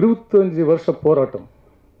 25 வருஷ போராட்டம்,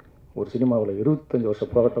 ஒரு சினிமாவில் 25 வருஷ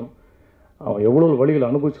போராட்டம், அவன் எவ்வளோ வழிகள்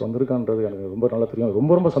அனுபவித்து வந்திருக்கான்றது எனக்கு ரொம்ப நல்லா தெரியும்.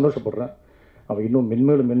 ரொம்ப ரொம்ப சந்தோஷப்படுறேன். அவன் இன்னும்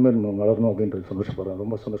மென்மேலும் வளரணும் அப்படின்றது சந்தோஷப்படுறேன்.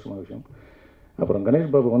 ரொம்ப சந்தோஷமான விஷயம். அப்புறம்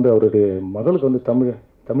கணேஷ் பாபு வந்து அவருடைய மகளுக்கு வந்து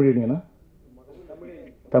தமிழேனினா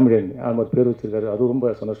தமிழேனி அது மாதிரி பேர் வச்சுருக்காரு. அது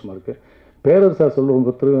ரொம்ப சந்தோஷமாக இருக்குது. பேரரசு சார்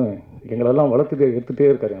சொல்லும்போது எங்களெல்லாம் எடுத்துகிட்டே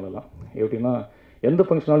இருக்கார். எங்களெல்லாம் எப்படின்னா எந்த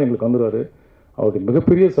ஃபங்க்ஷனாலும் எங்களுக்கு வந்துடுவார். அவருடைய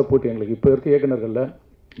மிகப்பெரிய சப்போர்ட் எங்களுக்கு இப்போ இருக்க இயக்குநர்களில்,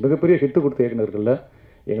 மிகப்பெரிய ஹிட்டு கொடுத்த இயக்குநர்களில்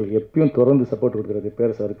எங்களுக்கு எப்பயும் தொடர்ந்து சப்போர்ட் கொடுக்குறது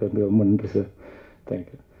பேரரசு சாருக்கு வந்து ரொம்ப நன்றி சார்.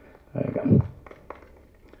 தேங்க்யூ.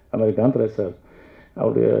 அது மாதிரி காந்தராஜ் சார்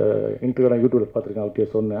அவருடைய இன்டர்வியூ நான் யூடியூப்பில் பார்த்துருக்கேன்.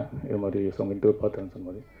 அவர்கிட்ட சொன்னேன் இது மாதிரி அவங்க இன்டர்வியூ பார்த்தேன்னு சொன்ன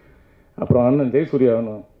மாதிரி. அப்புறம் அண்ணன் ஜெயசூர்யா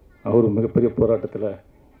அவர் மிகப்பெரிய போராட்டத்தில்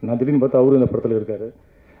நான் திடீர்னு பார்த்தா அவரும் இந்த படத்தில் இருக்கார்.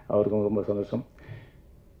 அவருக்கும் ரொம்ப சந்தோஷம்.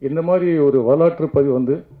 இந்த மாதிரி ஒரு வரலாற்று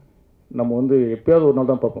பதிவு நம்ம எப்பயாவது ஒரு நாள்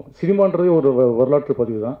தான் பார்ப்போம். சினிமான்றதே ஒரு வரலாற்று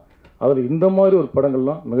பதிவு தான். அதில் இந்த மாதிரி ஒரு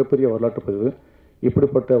படங்கள்லாம் மிகப்பெரிய வரலாற்று பதிவு.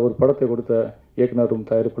 இப்படிப்பட்ட ஒரு படத்தை கொடுத்த இயக்குனரும்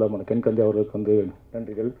தயாரிப்பாளருமான கந்தை அவர்களுக்கு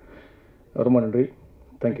நன்றிகள். ரொம்ப நன்றி.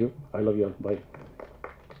 Thank you. I love you all. பாய்.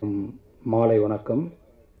 மாலை வணக்கம்.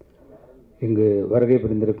 இங்கு வருகை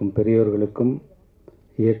புரிந்திருக்கும் பெரியோர்களுக்கும்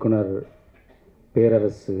இயக்குனர்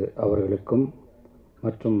பேரரசு அவர்களுக்கும்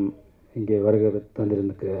மற்றும் இங்கே வருகை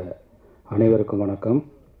தந்திருந்த அனைவருக்கும் வணக்கம்.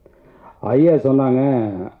 ஐயா சொன்னாங்க,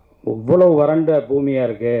 இவ்வளவு வறண்ட பூமியாக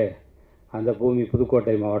இருக்கே, அந்த பூமி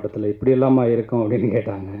புதுக்கோட்டை மாவட்டத்தில் இப்படி இல்லாமல் இருக்கும் அப்படின்னு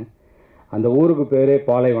கேட்டாங்க. அந்த ஊருக்கு பேரே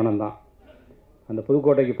பாலைவனம் தான். அந்த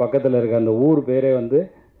புதுக்கோட்டைக்கு பக்கத்தில் இருக்க அந்த ஊர் பேரே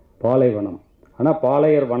பாலைவனம். ஆனால்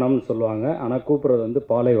பாளையர் வனம்னு சொல்லுவாங்க. ஆனால் கூப்பிட்றது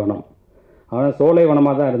பாலைவனம். ஆனால் சோலை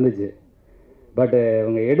வனமாக தான் இருந்துச்சு. பட்டு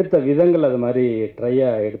இவங்க எடுத்த விதங்கள் அது மாதிரி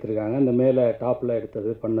ட்ரையாக எடுத்திருக்காங்க. அந்த மேலே டாப்பில்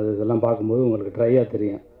எடுத்தது பண்ணது இதெல்லாம் பார்க்கும்போது உங்களுக்கு ட்ரையாக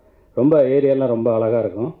தெரியும். ரொம்ப ஏரியாலாம் ரொம்ப அழகாக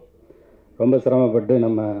இருக்கும். ரொம்ப சிரமப்பட்டு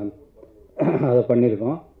நம்ம அதை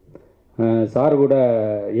பண்ணியிருக்கோம். சார் கூட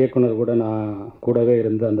இயக்குனர் கூட நான் கூடவே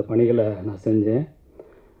இருந்து அந்த பணிகளை நான் செஞ்சேன்.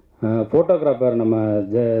 ஃபோட்டோகிராஃபர் நம்ம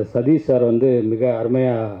சதீஷ் சார் மிக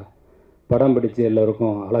அருமையாக படம் பிடிச்சு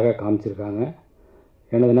எல்லோருக்கும் அழகாக காமிச்சிருக்காங்க.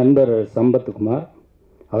 எனது நண்பர் சம்பத்குமார்,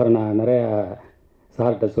 அவரை நான் நிறையா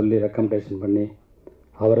சார்கிட்ட சொல்லி ரெக்கமெண்டேஷன் பண்ணி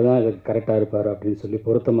அவர் தான் இதுக்கு கரெக்டாக இருப்பார் அப்படின்னு சொல்லி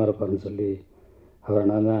பொருத்தமாக இருப்பார்னு சொல்லி அவரை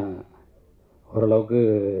நான் தான் ஓரளவுக்கு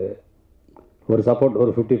ஒரு சப்போர்ட்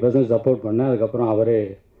ஒரு 50% சப்போர்ட் பண்ணேன். அதுக்கப்புறம் அவரே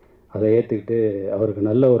அதை ஏற்றுக்கிட்டு அவருக்கு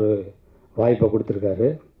நல்ல ஒரு வாய்ப்பை கொடுத்துருக்காரு.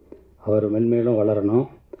 அவர் மென்மேலும் வளரணும்.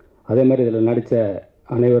 அதே மாதிரி இதில் நடித்த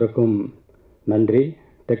அனைவருக்கும் நன்றி.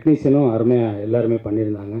 டெக்னீஷியனும் அருமையாக எல்லாருமே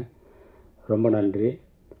பண்ணியிருந்தாங்க. ரொம்ப நன்றி.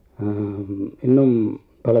 இன்னும்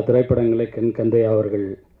பல திரைப்படங்களை கந்தை அவர்கள்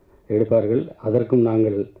எடுப்பார்கள். அதற்கும்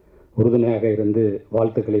நாங்கள் உறுதுணையாக இருந்து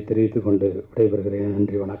வாழ்த்துக்களை தெரிவித்து கொண்டு விடைபெறுகிறேன்.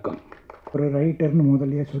 நன்றி, வணக்கம். ஒரு ரைட்டர்னு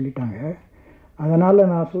முதலியே சொல்லிட்டாங்க. அதனால்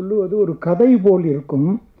நான் சொல்லுவது ஒரு கதை போல் இருக்கும்.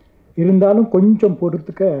 இருந்தாலும் கொஞ்சம்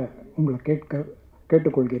பொறுத்துக்க உங்களை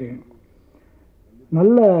கேட்டுக்கொள்கிறேன்.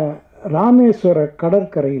 நல்ல ராமேஸ்வர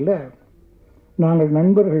கடற்கரையில் நாங்கள்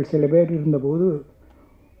நண்பர்கள் சில பேர் இருந்தபோது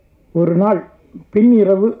ஒரு நாள்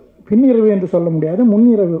பின்னிரவு என்று சொல்ல முடியாது,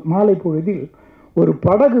 முன்னிரவு மாலை பொழுதில் ஒரு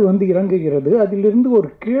படகு இறங்குகிறது. அதிலிருந்து ஒரு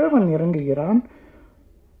கிழவன் இறங்குகிறான்.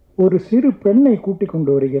 ஒரு சிறு பெண்ணை கூட்டிக்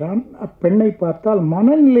கொண்டு வருகிறான். அப்பெண்ணை பார்த்தால்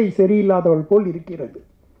மனநிலை சரியில்லாதவள் போல் இருக்கிறது.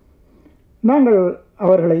 நாங்கள்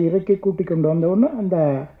அவர்களை இறக்கி கூட்டிக் கொண்டு வந்தோடனே அந்த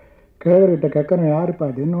கிழவர்கிட்ட கேட்குறோம், யாருப்பா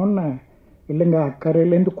அதுன்னு. இல்லைங்க,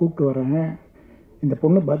 அக்கறையிலேருந்து கூப்பிட்டு வரேன், இந்த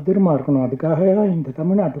பொண்ணு பத்திரமா இருக்கணும், அதுக்காக தான் இந்த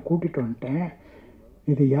தமிழ்நாட்டை கூட்டிகிட்டு வந்துட்டேன்,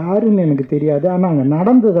 இது யாருன்னு எனக்கு தெரியாது, ஆனால் அங்கே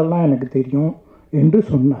நடந்ததெல்லாம் எனக்கு தெரியும் என்று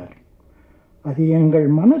சொன்னார். அது எங்கள்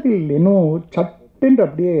மனதில் இன்னும் சட்டென்று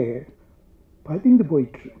அப்படியே பதிந்து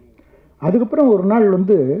போயிற்று. அதுக்கப்புறம் ஒரு நாள்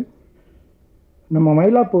நம்ம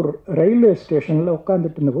மயிலாப்பூர் ரயில்வே ஸ்டேஷனில்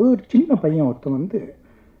உட்காந்துட்டு இருந்தபோது ஒரு சின்ன பையன் ஒருத்தன்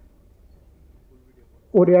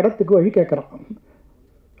ஒரு இடத்துக்கு வழி கேட்குறான்.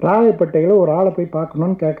 ராயப்பேட்டையில் ஒரு ஆளை போய்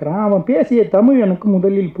பார்க்கணுன்னு கேட்குறான். அவன் பேசிய தமிழ் எனக்கு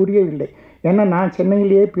முதலில் புரியவில்லை. ஏன்னா நான்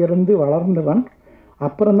சென்னையிலேயே பிறந்து வளர்ந்தவன்.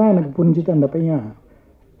 அப்புறம்தான் எனக்கு புரிஞ்சுது அந்த பையன்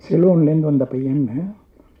செலோன்லேருந்து வந்த பையன்னு.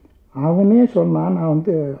 அவனே சொன்னான், நான்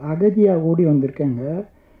அகதியாக ஓடி வந்திருக்கேங்க,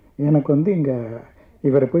 எனக்கு இங்கே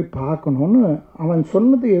இவரை போய் பார்க்கணுன்னு. அவன்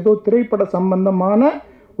சொன்னது ஏதோ திரைப்பட சம்பந்தமான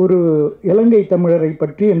ஒரு இலங்கை தமிழரை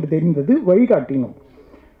பற்றி என்று தெரிந்தது. வழிகாட்டினோம்.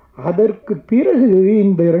 அதற்கு பிறகு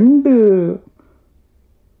இந்த 2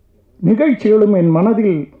 நிகழ்ச்சிகளும் என்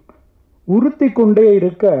மனதில் உறுத்தி கொண்டே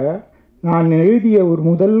இருக்க நான் எழுதிய ஒரு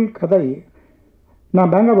முதல் கதை.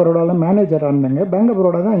 நான் பேங்க் ஆஃப் பரோடாவில் மேனேஜராக இருந்தேங்க. பேங்க் ஆஃப்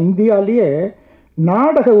பரோடா தான் இந்தியாவிலேயே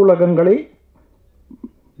நாடக உலகங்களை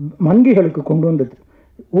வங்கிகளுக்கு கொண்டு வந்தது.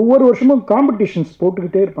 ஒவ்வொரு வருஷமும் காம்படிஷன்ஸ்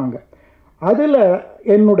போட்டுக்கிட்டே இருப்பாங்க. அதில்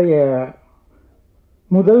என்னுடைய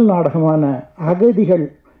முதல் நாடகமான அகதிகள்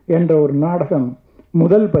என்ற ஒரு நாடகம்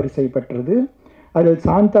முதல் பரிசை பெற்றது. அதில்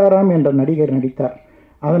சாந்தாராம் என்ற நடிகர் நடித்தார்.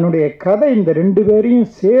 அதனுடைய கதை இந்த 2 பேரையும்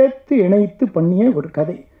சேர்த்து இணைத்து பண்ணிய ஒரு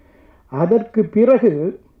கதை. அதற்கு பிறகு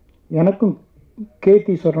எனக்கும்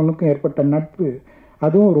கேத்தீஸ்வரனுக்கும் ஏற்பட்ட நட்பு,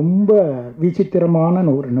 அதுவும் ரொம்ப விசித்திரமான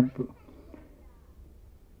ஒரு நட்பு.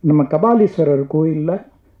 நம்ம கபாலீஸ்வரர் கோயிலில்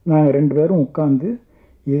நாங்கள் 2 பேரும் உட்காந்து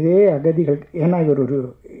இதே அகதிகள், ஏன்னா இவர்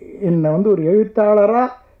என்னை ஒரு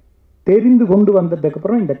எழுத்தாளராக தெரிந்து கொண்டு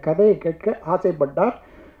வந்ததுக்கப்புறம் இந்த கதையை கேட்க ஆசைப்பட்டார்.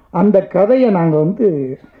 அந்த கதையை நாங்கள்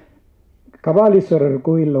கபாலீஸ்வரர்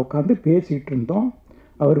கோயிலில் உட்காந்து பேசிகிட்டு இருந்தோம்.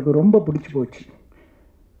 அவருக்கு ரொம்ப பிடிச்சி போச்சு.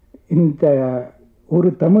 இந்த ஒரு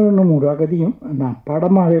தமிழனும் ஒரு அகதியும் நான்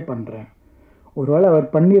படமாகவே பண்ணுறேன். ஒருவேளை அவர்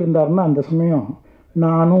பண்ணியிருந்தாருன்னா அந்த சமயம்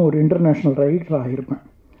நானும் ஒரு இன்டர்நேஷ்னல் ரைட்டர் ஆகியிருப்பேன்.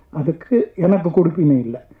 அதுக்கு எனக்கு கொடுப்பினே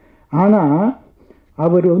இல்லை. ஆனால்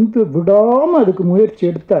அவர் விடாமல் அதுக்கு முயற்சி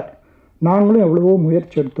எடுத்தார். நாங்களும் எவ்வளவோ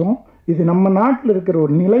முயற்சி எடுத்தோம். இது நம்ம நாட்டில் இருக்கிற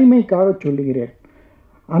ஒரு நிலைமைக்காக சொல்லுகிறேன்.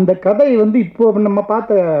 அந்த கதை இப்போ நம்ம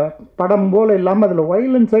பார்த்த படம் போல் இல்லாமல் அதில்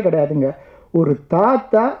வயலன்ஸே கிடையாதுங்க. ஒரு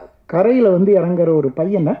தாத்தா கரையில் இறங்குற ஒரு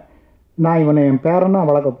பையனை நான் இவனை என் பேரனாக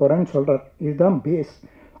வளர்க்க போகிறேன்னு சொல்கிறார். இதுதான் பேஸ்.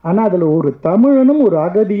 ஆனால் அதில் ஒரு தமிழனும் ஒரு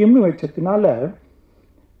அகதியும்னு வச்சதுனால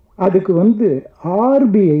அதுக்கு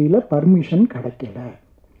ஆர்பிஐயில் பர்மிஷன் கிடைக்கல.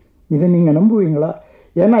 இதை நீங்கள் நம்புவீங்களா?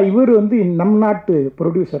 ஏன்னா இவர் நம் நாட்டு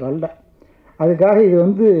ப்ரொடியூசர் அல்ல. அதுக்காக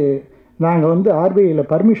இது நாங்கள் ஆர்பிஐயில்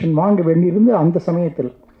பர்மிஷன் வாங்க வேண்டியிருந்து அந்த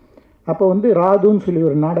சமயத்தில். அப்போ ராதுன்னு சொல்லி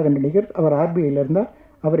ஒரு நாடக நடிகர், அவர் ஆர்பிஐயில் இருந்தார்.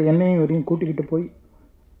 அவர் என்னையும் இவரையும் கூட்டிக்கிட்டு போய்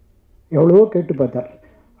எவ்வளவோ கேட்டு பார்த்தார்.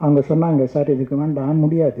 அவங்க சொன்னாங்க, சார் இதுக்கு வேண்டாம்,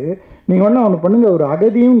 முடியாது, நீங்கள் வேணா ஒன்று பண்ணுங்கள், ஒரு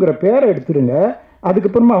அகதியுங்கிற பேரை எடுத்துருங்க,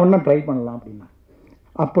 அதுக்கப்புறமா வேணா ட்ரை பண்ணலாம் அப்படின்னா.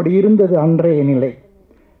 அப்படி இருந்தது அன்றைய நிலை.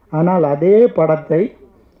 ஆனால் அதே படத்தை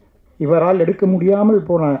இவரால் எடுக்க முடியாமல்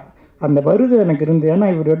போன அந்த வருது எனக்கு இருந்து. ஏன்னா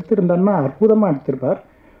இவர் எடுத்திருந்தாருன்னா அற்புதமாக எடுத்திருப்பார்.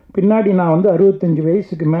 பின்னாடி நான் 65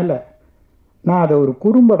 வயசுக்கு மேலே நான் அதை ஒரு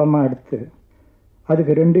குறும்படமாக எடுத்து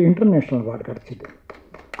அதுக்கு 2 இன்டர்நேஷ்னல் அவார்டு கிடச்சிது.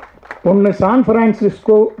 ஒன்று San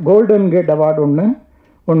Francisco golden gate award,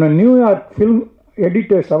 ஒன்று நியூயார்க் ஃபில்ம்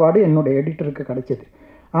எடிட்டர்ஸ் அவார்டு என்னுடைய எடிட்டருக்கு கிடச்சிது.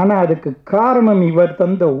 ஆனால் அதுக்கு காரணம் இவர்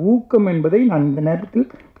தந்த ஊக்கம் என்பதை நான் இந்த நேரத்தில்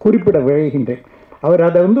குறிப்பிட விழைகின்றேன். அவர்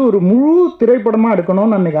அதை ஒரு முழு திரைப்படமாக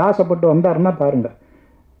எடுக்கணும்னு அன்றைக்கி ஆசைப்பட்டு வந்தாருன்னா பாருங்கள்,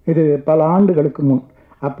 இது பல ஆண்டுகளுக்கு முன்.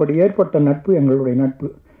 அப்படி ஏற்பட்ட நட்பு எங்களுடைய நட்பு.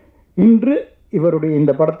 இன்று இவருடைய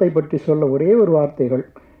இந்த படத்தை பற்றி சொல்ல ஒரே ஒரு வார்த்தைகள்.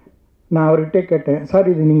 நான் அவர்கிட்ட கேட்டேன்,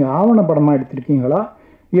 சார் இது நீங்கள் ஆவண படமாக எடுத்திருக்கீங்களா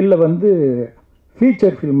இல்லை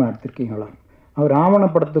ஃபீச்சர் ஃபில்மாக எடுத்திருக்கீங்களா? அவர் ஆவண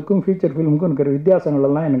படத்துக்கும் ஃபீச்சர் ஃபில்முக்கும் இருக்கிற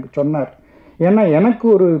வித்தியாசங்களெல்லாம் எனக்கு சொன்னார். ஏன்னா எனக்கு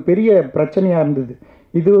ஒரு பெரிய பிரச்சனையாக இருந்தது.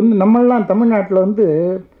 இது நம்மளாம் தமிழ்நாட்டில்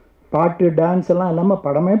பாட்டு டான்ஸ் எல்லாம் இல்லாமல்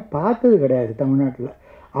படமே பார்த்தது கிடையாது தமிழ்நாட்டில்.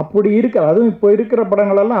 அப்படி இருக்க, அதுவும் இப்போ இருக்கிற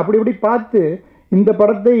படங்களெல்லாம் அப்படி இப்படி பார்த்து இந்த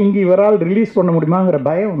படத்தை இங்கே இவரால் ரிலீஸ் பண்ண முடியுமாங்கிற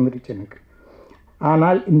பயம் வந்துருச்சு எனக்கு.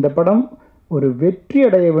 ஆனால் இந்த படம் ஒரு வெற்றி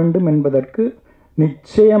அடைய வேண்டும் என்பதற்கு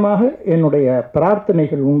நிச்சயமாக என்னுடைய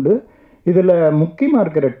பிரார்த்தனைகள் உண்டு. இதில் முக்கியமாக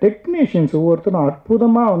இருக்கிற டெக்னீஷியன்ஸ் ஒவ்வொருத்தரும்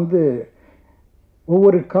அற்புதமாக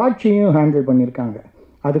ஒவ்வொரு காட்சியும் ஹேண்டில் பண்ணியிருக்காங்க.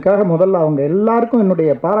 அதுக்காக முதல்ல அவங்க எல்லாருக்கும்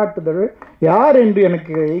என்னுடைய பாராட்டுதல். யார் என்று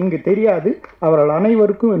எனக்கு இங்கு தெரியாது, அவர்கள்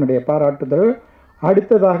அனைவருக்கும் என்னுடைய பாராட்டுதல்.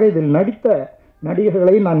 அடுத்ததாக இதில் நடித்த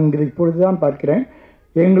நடிகர்களை நான் இங்கு இப்பொழுது தான் பார்க்கிறேன்.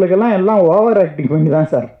 எங்களுக்கெல்லாம் எல்லாம் ஓவர் ஆக்டிங் பண்ணி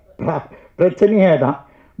தான் சார் பிரச்சனையே தான்.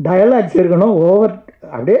 டயலாக்ஸ் இருக்கணும், ஓவர்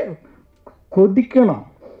அப்படியே கொதிக்கணும்.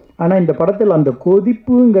 ஆனால் இந்த படத்தில் அந்த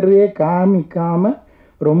கொதிப்புங்கிறதே காமிக்காமல்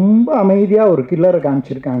ரொம்ப அமைதியாக ஒரு கில்லரை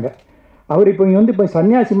காமிச்சிருக்காங்க. அவர் இப்போ இப்போ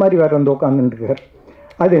சன்னியாசி மாதிரி வேறு உட்காந்துட்டுருக்கார்.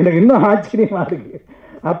 அது எனக்கு இன்னும் ஆச்சரியமாக இருக்குது.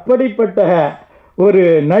 அப்படிப்பட்ட ஒரு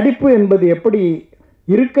நடிப்பு என்பது எப்படி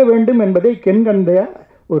இருக்க வேண்டும் என்பதை கெண்கண்டையா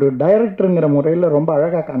ஒரு டைரக்டருங்கிற முறையில் ரொம்ப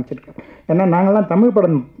அழகாக காமிச்சிருக்கேன். ஏன்னா நாங்கள்லாம் தமிழ்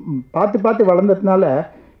படம் பார்த்து பார்த்து வளர்ந்ததுனால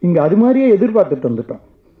இங்கே அது மாதிரியே எதிர்பார்த்துட்டு வந்துட்டோம்.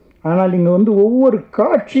 ஆனால் இங்கே ஒவ்வொரு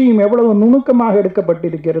காட்சியும் எவ்வளவு நுணுக்கமாக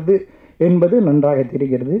எடுக்கப்பட்டிருக்கிறது என்பது நன்றாக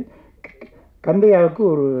தெரிகிறது. கந்தையாவுக்கு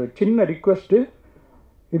ஒரு சின்ன ரிக்வெஸ்ட்டு,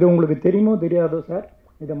 இது உங்களுக்கு தெரியுமோ தெரியாதோ சார்,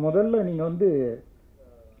 இதை முதல்ல நீங்கள்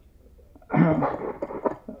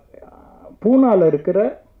பூனாவில் இருக்கிற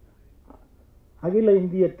அகில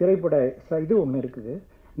இந்திய திரைப்பட இது ஒன்று இருக்குது,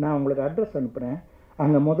 நான் உங்களுக்கு அட்ரஸ் அனுப்புகிறேன்.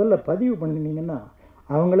 அங்கே முதல்ல பதிவு பண்ணினீங்கன்னா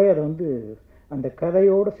அவங்களே அதை அந்த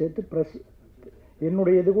கதையோடு சேர்த்து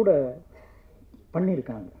என்னுடைய இது கூட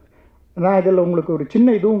பண்ணியிருக்காங்க. நான் இதில் உங்களுக்கு ஒரு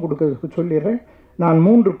சின்ன இதுவும் கொடுக்க சொல்லிடுறேன். நான்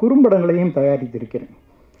 3 குறும்படங்களையும் தயாரித்திருக்கிறேன்.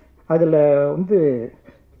 அதில்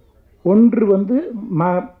ஒன்று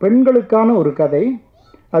பெண்களுக்கான ஒரு கதை.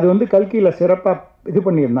 அது கல்கியில் சிறப்பாக இது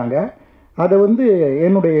பண்ணியிருந்தாங்க. அதை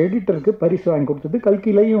என்னுடைய எடிட்டருக்கு பரிசு வாங்கி கொடுத்தது.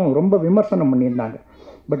 கல்கிலையும் ரொம்ப விமர்சனம் பண்ணியிருந்தாங்க.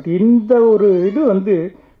 பட் இந்த ஒரு இது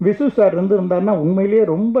விசு சார் இருந்தாருன்னா உண்மையிலேயே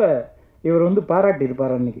ரொம்ப இவர்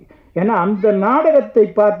பாராட்டியிருப்பார் அன்றைக்கி. ஏன்னா அந்த நாடகத்தை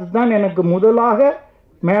பார்த்து தான் எனக்கு முதலாக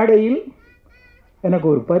மேடையில் எனக்கு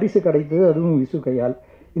ஒரு பரிசு கிடைத்தது, அதுவும் விசு கையால்.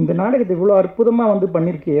 இந்த நாடகத்தை இவ்வளோ அற்புதமாக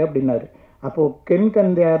பண்ணியிருக்கே அப்படின்னாரு. அப்போது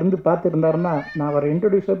கெண்கந்தையா பார்த்துருந்தாருன்னா நான் அவரை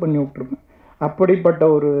இன்ட்ரடியூஸே பண்ணி விட்டுருப்பேன். அப்படிப்பட்ட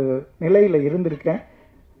ஒரு நிலையில் இருந்திருக்கேன்.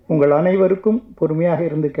 உங்கள் அனைவருக்கும் பொறுமையாக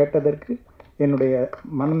இருந்து கேட்டதற்கு என்னுடைய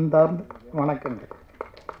மனந்தார்ந்த வணக்கங்கள்.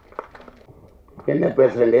 என்ன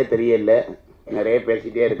பேசுகிறேன்டே தெரியல, நிறைய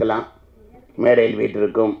பேசிகிட்டே இருக்கலாம். மேடையில்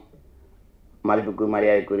வீட்டிற்கும் மதிப்புக்கு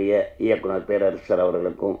மரியாதைக்குரிய இயக்குனர் பேரரசு சார்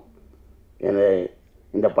அவர்களுக்கும்,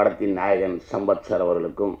 இந்த படத்தின் நாயகன் சம்பத் சார்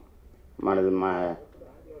அவர்களுக்கும்,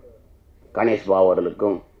 கணேஷ் பாபு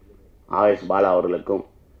அவர்களுக்கும், ஆவேஸ் பாலா அவர்களுக்கும்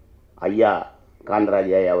ஐயா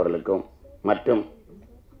காந்தராஜ் ஐயா அவர்களுக்கும் மற்றும்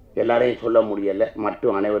எல்லாரையும் சொல்ல முடியலை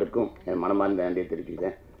மற்றும் அனைவருக்கும் என் மனமார்ந்த நன்றியை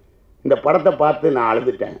தெரிவிக்கிறேன். இந்த படத்தை பார்த்து நான்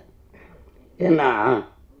அழுதுட்டேன். ஏன்னா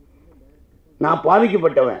நான்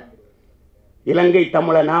பாதிக்கப்பட்டவன், இலங்கை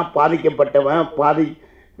தமிழனா பாதிக்கப்பட்டவன்,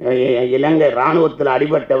 இலங்கை இராணுவத்தில்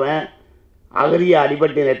அடிபட்டவன், அகதியாக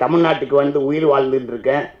அடிபட்டு தமிழ்நாட்டுக்கு வந்து உயிர் வாழ்ந்துட்டு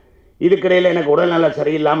இருக்கேன். இதுக்கிடையில் எனக்கு உடல்நலம்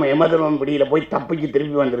சரியில்லாமல் எமதர்மன் பிடியில் போய் தப்பிச்சு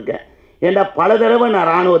திரும்பி வந்திருக்கேன். ஏன்னா பல தடவை நான்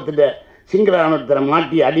இராணுவத்திட்ட சிங்கள இராணுவத்தில்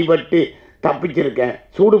மாட்டி அடிபட்டு தப்பிச்சிருக்கேன்,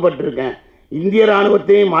 சூடுபட்டிருக்கேன், இந்திய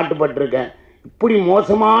இராணுவத்தையும் மாட்டுப்பட்டிருக்கேன். இப்படி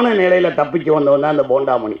மோசமான நிலையில் தப்பிச்சு வந்தவன் தான் அந்த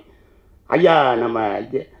போண்டாமணி ஐயா. நம்ம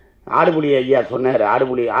ஆடுபுலி ஐயா சொன்னார்,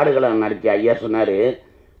 ஆடுகளை நடித்த ஐயா சொன்னார்,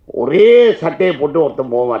 ஒரே சட்டையை போட்டு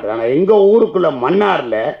ஒருத்தன் போக மாட்டேன். ஆனால் எங்கள் ஊருக்குள்ளே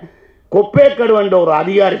மன்னாரில் கொப்பேக்கடுவன்ற ஒரு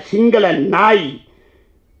அதிகாரி சிங்கள நாய்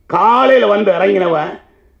காலையில் வந்து இறங்கினவன்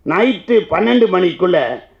நைட்டு 12 மணிக்குள்ளே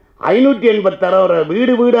 586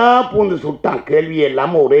 வீடு வீடாக பூந்து சுட்டான். கேள்வியே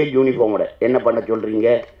இல்லாமல் ஒரே யூனிஃபார்மோட. என்ன பண்ண சொல்கிறீங்க?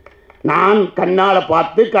 நான் கண்ணால்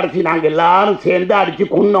பார்த்து கடைசி நாங்கள் எல்லாரும் சேர்ந்து அடித்து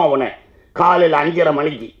கொன்னோம் அவனை காலையில் 5:30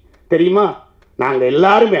 மணிக்கு. தெரியுமா? நாங்கள்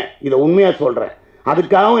எல்லாருமே இதை உண்மையாக சொல்கிறேன்.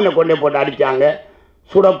 அதுக்காகவும் என்னை கொண்டே போட்டு அடித்தாங்க,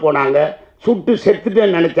 சுட போனாங்க, சுட்டு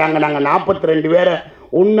செத்துட்டேன்னு நினச்சாங்க. நாங்கள் 42 பேரை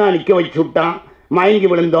ஒன்றா நிற்க வச்சு சுட்டான், மயங்கி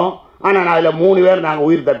விழுந்தோம். ஆனால் அதில் 3 பேர் நாங்கள்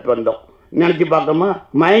உயிர் தப்பி வந்தோம். நினச்சி பார்க்கணுமா?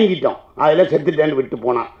 மயங்கிட்டோம், அதில் செத்துட்டேன்னு விட்டு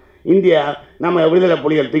போனான். இந்தியா நம்ம விடுதலை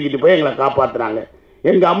புலிகள் தூக்கிட்டு போய் எங்களை காப்பாற்றுறாங்க.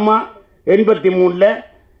 எங்கள் அம்மா 83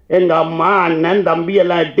 எங்கள் அம்மா, அண்ணன், தம்பி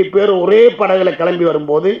எல்லாம் 8 பேர் ஒரே படகுல கிளம்பி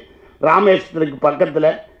வரும்போது ராமேஸ்வரத்துக்கு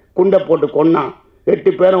பக்கத்தில் குண்டை போட்டு கொன்னான்.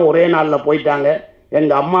 8 பேரும் ஒரே நாளில் போயிட்டாங்க.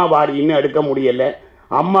 எங்கள் அம்மா பாடி இன்னும் எடுக்க முடியலை.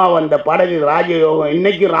 அம்மா வந்த படகு ராஜயோகம்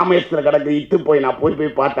இன்றைக்கி ராமேஸ்வரம் கிடக்கு இத்து போய் நான்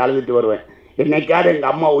போய் பார்த்து அழுதுட்டு வருவேன். என்னைக்காவது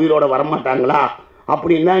எங்கள் அம்மா உயிரோட வரமாட்டாங்களா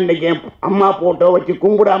அப்படின்னா இன்றைக்கி என் அம்மா ஃபோட்டோ வச்சு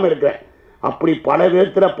கும்பிடாமல் இருக்கிறேன். அப்படி பல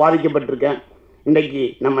விதத்தில் பாதிக்கப்பட்டிருக்கேன். இன்றைக்கி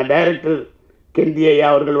நம்ம டைரக்டர் கெந்தியா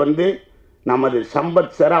அவர்கள் வந்து நமது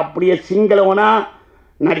சம்பத் சாரை அப்படியே சிங்களவனாக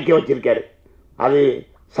நடிக்க வச்சுருக்காரு. அது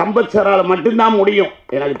சம்பத் சாரால் மட்டும்தான் முடியும்,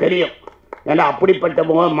 எனக்கு தெரியும். ஏன்னா அப்படிப்பட்ட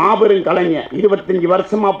மாபெரும் கலைஞர் 25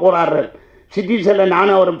 வருஷமாக போராடுறார். சிட்டிசனில்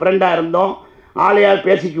நானும் அவர் ஃப்ரெண்டாக இருந்தோம், ஆளையால்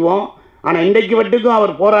பேசிக்குவோம். ஆனால் இன்றைக்கு வட்டுக்கும்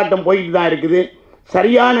அவர் போராட்டம் போய்கிட்டு தான் இருக்குது.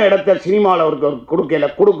 சரியான இடத்த சினிமாவில் அவருக்கு கொடுக்கல,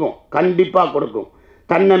 கொடுக்கும், கண்டிப்பாக கொடுக்கும்.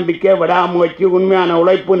 தன்னம்பிக்கை, விடாமுயற்சி, உண்மையான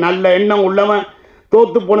உழைப்பு, நல்ல எண்ணம் உள்ளவன்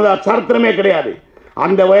தோற்று போனதா சரித்திரமே கிடையாது.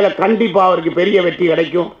 அந்த வகையில் கண்டிப்பாக அவருக்கு பெரிய வெற்றி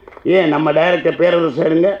கிடைக்கும். ஏன் நம்ம டைரக்டர்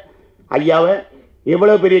பேரரசுங்க ஐயாவை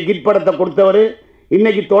எவ்வளோ பெரிய கிட் படத்தை கொடுத்தவர்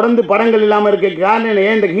இன்றைக்கி தொடர்ந்து படங்கள் இல்லாமல் இருக்க காரணம்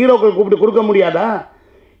ஏன் இந்த ஹீரோக்கள் கூப்பிட்டு கொடுக்க முடியாதா?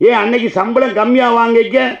 ஏன் அன்னைக்கு சம்பளம் கம்மியாக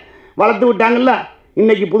வாங்கிக்க வளர்த்து விட்டாங்கல்ல,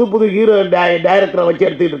 இன்றைக்கி புது புது ஹீரோ டைரக்டரை வச்சு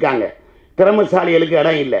எடுத்துக்கிட்டு இருக்காங்க. திறமைசாலிகளுக்கு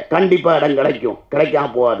இடம் இல்லை, கண்டிப்பாக இடம் கிடைக்கும்,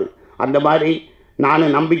 கிடைக்காம போகாது. அந்த மாதிரி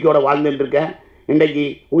நானும் நம்பிக்கையோடு வாழ்ந்துட்டுருக்கேன். இன்றைக்கி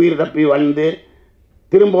உயிர் தப்பி வந்து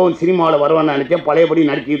திரும்பவும் சினிமாவில் வருவேன்னு நினச்சேன். பழையபடி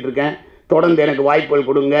நடிச்சிக்கிட்டு இருக்கேன். தொடர்ந்து எனக்கு வாய்ப்புகள்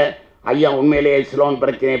கொடுங்க. ஐயா உண்மையிலேயே சிலோன்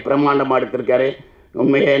பிரச்சனையை பிரம்மாண்டமாக எடுத்திருக்காரு.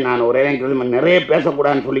 உண்மையே நான் ஒரே நிறைய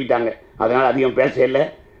பேசக்கூடாதுன்னு சொல்லிட்டாங்க, அதனால் அதிகம் பேச இல்லை.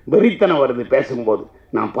 வெறித்தனம் வருது பேசும்போது.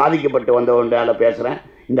 நான் பாதிக்கப்பட்டு வந்தவன்றால் பேசுகிறேன்.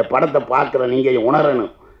 இந்த படத்தை பார்க்குற நீங்கள்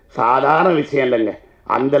உணரணும், சாதாரண விஷயம் இல்லைங்க.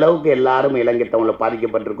 அந்தளவுக்கு எல்லாரும் இலங்கை தமிழில்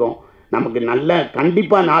பாதிக்கப்பட்டிருக்கோம். நமக்கு நல்ல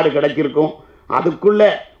கண்டிப்பாக நாடு கிடைச்சிருக்கும். அதுக்குள்ளே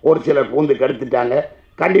ஒரு சிலர் பூந்து கெடுத்துட்டாங்க.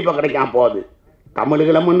 கண்டிப்பாக கிடைக்காம போகுது.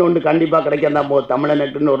 தமிழுகளம்னு ஒன்று கண்டிப்பாக கிடைக்காம தான் போகுது.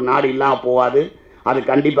 தமிழனட்டுன்னு ஒரு நாடு இல்லாமல் போகாது. அது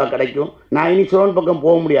கண்டிப்பாக கிடைக்கும். நான் இனி சிலோன் பக்கம்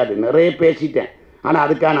போக முடியாது, நிறைய பேசிட்டேன். ஆனால்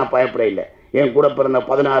அதுக்காக நான் பயப்பட இல்லை. என் கூட பிறந்த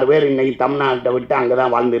 16 பேர் இன்றைக்கி தமிழ்நாட்டை விட்டு அங்கே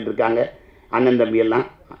தான் வாழ்ந்துட்டு இருக்காங்க. அண்ணன் தம்பியெல்லாம்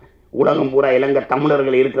உலகம் பூரா இலங்கை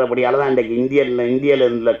தமிழர்கள் இருக்கிறபடியால் தான் இன்றைக்கு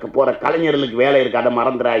இந்தியாவில் போகிற கலைஞர்களுக்கு வேலை இருக்குது. அதை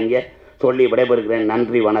மறந்துடாங்க சொல்லி விடைபெறுகிறேன்.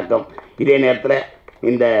 நன்றி, வணக்கம். இதே நேரத்தில்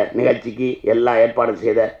இந்த நிகழ்ச்சிக்கு எல்லா ஏற்பாடு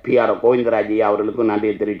செய்த PR கோவிந்தராஜ் அவர்களுக்கும்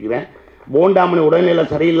நன்றியை தெரிவிக்கிறேன். போண்டாமணி உடல்நிலை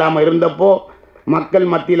சரியில்லாமல் இருந்தப்போ மக்கள்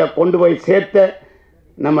மத்தியில் கொண்டு போய் சேர்த்த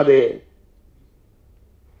நமது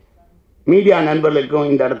மீடியா நண்பர்களுக்கும்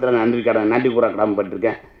இந்த இடத்துல நன்றி கூற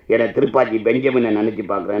கடமைப்பட்டிருக்கேன். என திருப்பாச்சி பெஞ்சமினை நினச்சி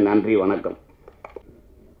பார்க்குறேன். நன்றி, வணக்கம்.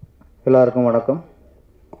 எல்லாருக்கும் வணக்கம்.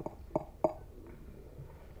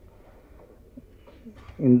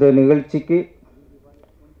 இந்த நிகழ்ச்சிக்கு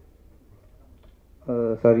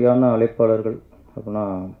சரியான அழைப்பாளர்கள் அப்படின்னா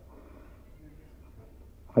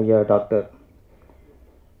ஐயா டாக்டர்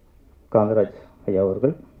காந்தராஜ் ஐயா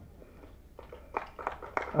அவர்கள்,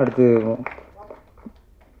 அடுத்து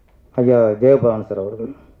ஐயா ஜெயபாலன் சார்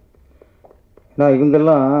அவர்கள். ஏன்னா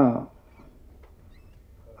இவங்கெல்லாம்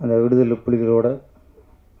அந்த விடுதலை புலிகளோட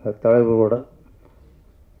தலைவர்களோட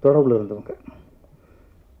தொடர்பில் இருந்தவங்க.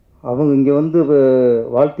 அவங்க இங்கே வந்து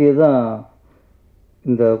வாழ்த்தியது தான்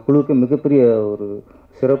இந்த குழுவுக்கு மிகப்பெரிய ஒரு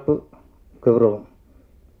சிறப்பு கௌரவம்.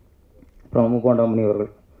 அப்புறம் போண்டாமணி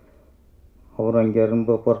அவர்கள் அவரும் இங்கே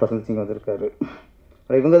ரொம்ப போராட்டம் சந்திச்சு இங்கே வந்திருக்காரு.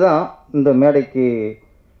 இவங்க தான் இந்த மேடைக்கு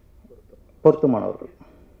பொருத்தமானவர்கள்.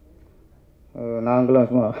 நாங்களும்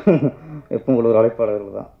சும்மா எப்பவும் ஒரு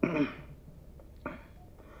அழைப்பாளர்கள் தான்.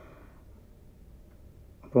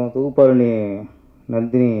 அப்புறம் தொகுப்பாளினி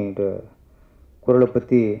நந்தினியோட குரலை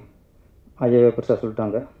பற்றி ஐயாவே பெருசாக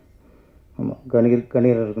சொல்லிட்டாங்க. ஆமாம்,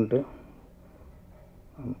 கணீர் இருக்குன்ட்டு.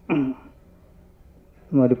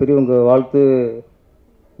 இந்த மாதிரி பெரியவங்க வாழ்த்து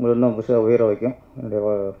உங்களை இன்னும் பெருசாக உயர வைக்கும். என்னுடைய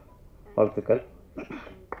வாழ்த்துக்கள்.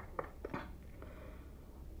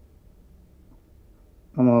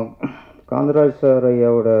 நம்ம காந்தராஜ் சார்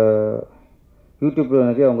ஐயாவோட யூடியூப்பில்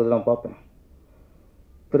நிறைய அவங்க இதெல்லாம் பார்ப்பேன்,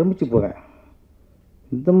 பிரமிச்சு போவேன்.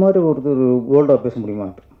 இந்த மாதிரி ஒருத்தர் போல்டாக பேச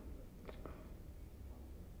முடியுமான்ட்டு.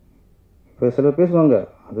 இப்போ சிலர் பேசுவாங்க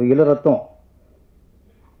அது இள ரத்தம்.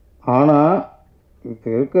 ஆனால் இப்போ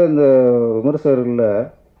இருக்க இந்த விமர்சகர்களில்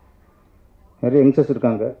நிறைய யங்ஸ்டர்ஸ்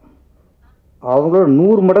இருக்காங்க, அவங்களோட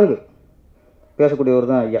 100 மடங்கு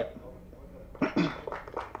பேசக்கூடியவர் தான் ஐயா.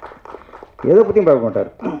 எதை பற்றியும் பார்க்க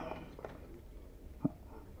மாட்டார்.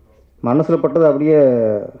 மனசில் பட்டது அப்படியே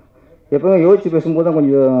எப்பவுமே யோசித்து பேசும்போது தான்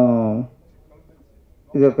கொஞ்சம்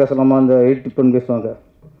இதை பேசலாமா, அந்த எடிட் பண்ணி பேசுவாங்க.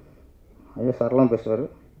 ஐயா சாரெலாம் பேசுவார்.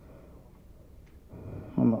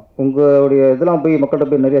 ஆமாம், உங்களுடைய இதெல்லாம் போய்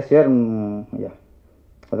மக்கள்கிட்ட போய் நிறையா சேரணும் ஐயா.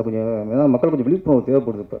 அதை கொஞ்சம் ஏன்னா மக்கள் கொஞ்சம் விழிப்புணர்வு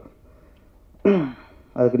தேவைப்படுது. இப்போ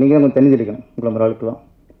அதுக்கு நீங்கள் கொஞ்சம் தண்ணி தெளிக்கணும் உங்களை மாதிரி ஆளுக்கெல்லாம்.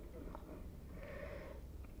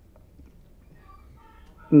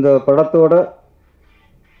 இந்த படத்தோட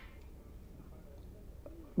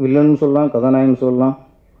வில்லன் சொல்லலாம், கதாநாயகன் சொல்லலாம்.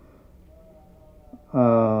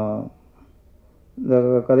 இந்த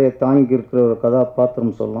கதையை தாங்கி இருக்கிற ஒரு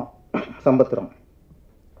கதாபாத்திரம் சொல்லலாம், சம்பத்ரம்.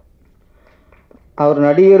 அவர்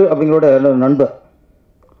நடிகர் அப்படிங்களோட நண்பர்.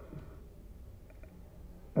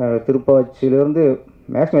 திருப்பாச்சியிலேருந்து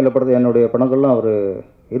மேக்ஸிமம் படத்தை என்னுடைய படங்கள்லாம் அவர்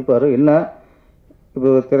இருப்பார். என்ன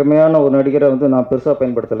இப்போ திறமையான ஒரு நடிகரை வந்து நான் பெருசாக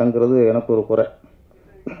பயன்படுத்தலைங்கிறது எனக்கு ஒரு குறை.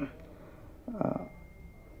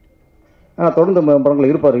 ஆனால் தொடர்ந்து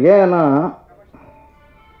படங்கள் இருப்பார். ஏன்னா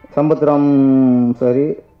சம்பத்ராம் சரி,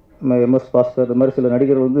 எம்எஸ் பாஸ்கர், இது மாதிரி சில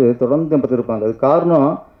நடிகர்கள் வந்து தொடர்ந்து பார்த்துருப்பாங்க. அது காரணம்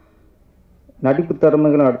நடிப்பு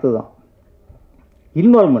திறமைகளும் அடுத்து தான்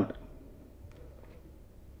இன்வால்மெண்ட்.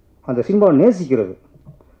 அந்த சினிமாவை நேசிக்கிறது,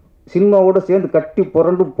 சினிமாவோடு சேர்ந்து கட்டி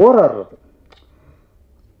புரண்டு போராடுறது.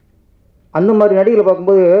 அந்த மாதிரி நடிகர்களை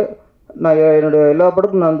பார்க்கும்போது நான் என்னுடைய எல்லா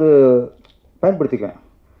படத்துக்கும் நான் வந்து பயன்படுத்திக்குவேன்.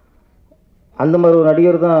 அந்த மாதிரி ஒரு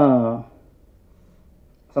நடிகர் தான்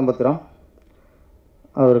சம்பத்ராம்.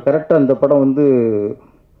 அவர் கரெக்டாக அந்த படம் வந்து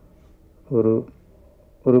ஒரு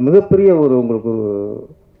ஒரு மிகப்பெரிய ஒரு உங்களுக்கு ஒரு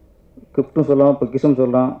கிஃப்ட்டும் சொல்லலாம், பொக்கிஷம்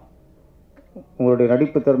சொல்லலாம். உங்களுடைய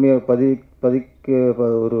நடிப்பு திறமையை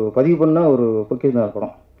பதிவு பண்ணால் ஒரு பொக்கிஷம் தான்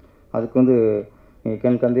இருக்கணும். அதுக்கு வந்து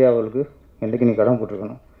நீங்கள் கந்தையா அவர்களுக்கு என்றைக்கு நீங்கள் கடன்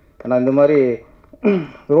போட்டிருக்கணும். ஏன்னா இந்த மாதிரி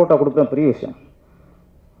ரோட்டா கொடுக்குற பெரிய விஷயம்.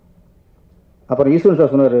 அப்புறம் ஈஸ்வரன்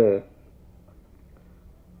சார் சொன்னார்,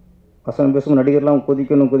 வசனம் பேசும் நடிகர்லாம்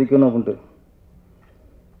கொதிக்கணும் அப்படின்ட்டு.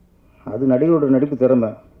 அது நடிகரோட நடிப்பு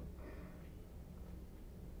திறமை.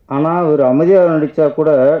 ஆனால் ஒரு அமைதியாக நடித்தா கூட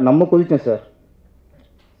நம்ம கொதிச்சோம் சார்.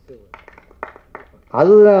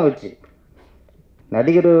 அதுதான் வச்சு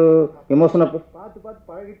நடிகர் எமோஷனாக பார்த்து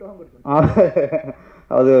பழகிட்டோம்.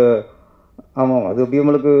 அது ஆமாம், அது அப்படி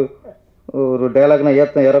நம்மளுக்கு ஒரு டைலாக்னா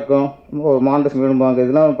ஏற்றம் இறக்கம், ஒரு மாண்டஸ் வேணும்பாங்க,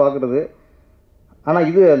 இதெல்லாம் பார்க்குறது. ஆனால்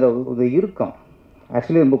இது அந்த இது இருக்கும்.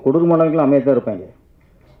 ஆக்சுவலி ரொம்ப கொடூரமானவங்களும் அமைதியாக தான் இருப்பாங்க.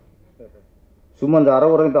 சும்மா அந்த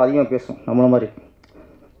அறவுரைக்கு அதிகமாக பேசும் நம்மள மாதிரி.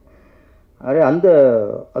 அதே அந்த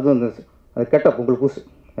அதுவும் அந்த கெட்டப் உங்களுக்கு புதுசு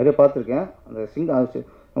நிறைய பார்த்துருக்கேன். அந்த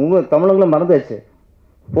உண்மை தமிழங்களும் மறந்தாச்சு.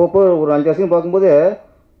 போப்போ ஒரு 5 வருஷம் பார்க்கும்போது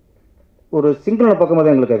ஒரு சிங்களனை பார்க்கும்போது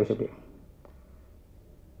தான் எங்களுக்கு ஆகிடுச்சு. அப்படி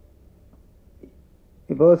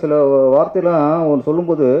இப்போ சில வார்த்தையெல்லாம் ஒன்று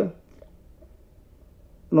சொல்லும்போது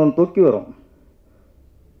இன்னொன்று தூக்கி வரும்.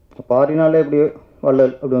 பாரினாலே இப்படி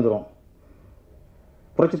வள்ளல் அப்படி வந்துடும்.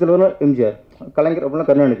 புரட்சித் தலைவர் எம்ஜிஆர், கலைஞர் அப்படின்னா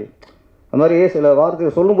கருணாநிதி. அது மாதிரி சில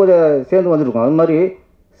வார்த்தைகள் சொல்லும்போது சேர்ந்து வந்துருக்கும். அது மாதிரி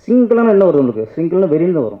சிங்கிளான என்ன வருது உங்களுக்கு? சிங்கிள்னா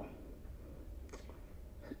வெறின்னு வரும்.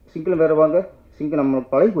 சிங்கிள் வேறு வாங்க, சிங்கிள் நம்ம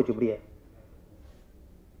பழகி போச்சு. இப்படியே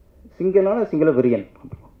சிங்கிளான சிங்கள வெறியன்.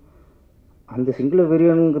 அந்த சிங்கள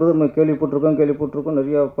வெறியனுங்கிறது நம்ம கேள்விப்பட்டிருக்கோம்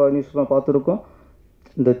நிறையா நியூஸ்லாம் பார்த்துருக்கோம்.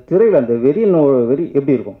 இந்த திரையில் அந்த வெறியனோட வெறி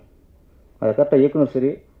எப்படி இருக்கும்? அதை கரெக்டாக இயக்குனர்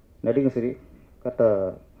சரி, நடிகரும் சரி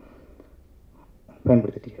கரெக்டாக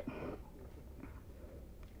பயன்படுத்திட்டீங்க.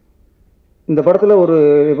 இந்த படத்தில்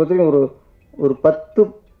பார்த்தீங்கன்னா ஒரு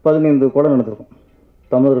 10-15 கொலை நடந்திருக்கும்.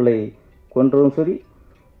 தமிழர்களை கொன்றதும் சரி,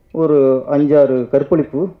 ஒரு 5-6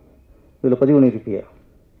 கற்பழிப்பு இதில் பதிவு பண்ணியிருப்பிய.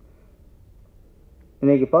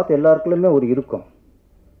 இன்றைக்கி பார்த்து எல்லாருக்குள்ளுமே ஒரு இறுக்கம்,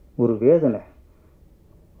 ஒரு வேதனை,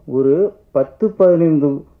 ஒரு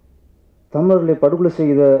 10-15 தமிழர்களை படுகொலை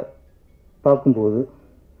செய்த பார்க்கும்போது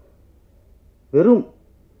வெறும்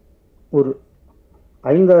ஒரு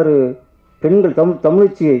 5-6 பெண்கள்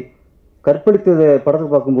தமிழச்சியை கற்பழித்ததை படத்தை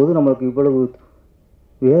பார்க்கும்போது நம்மளுக்கு இவ்வளவு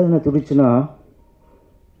வேதனை துடிச்சுன்னா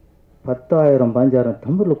 10,000-15,000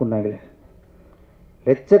 தமிழில் கொண்டாங்களே,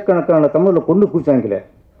 லட்சக்கணக்கான தமிழில் கொண்டு குடிச்சாங்களே.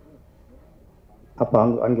 அப்போ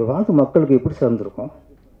அங்கே வாழ்ந்த மக்களுக்கு எப்படி சார்ந்திருக்கும்?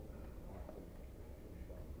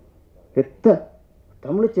 எத்தனை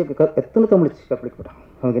தமிழச்சி கற்பழிக்கப்பட்டாங்க?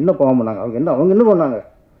 அவங்க என்ன பாவம் பண்ணாங்க? அவங்க என்ன பண்ணாங்க?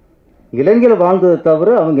 இலங்கையில் வாழ்ந்ததை தவிர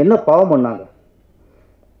அவங்க என்ன பாவம் பண்ணாங்க?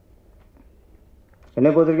 என்னை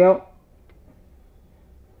பொறுத்த வரைக்கும்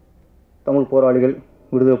தமிழ் போராளிகள்,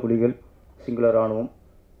 விடுதலை புலிகள், சிங்கள இராணுவம்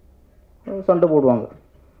சண்டை போடுவாங்க.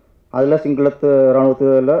 அதில் சிங்களத்து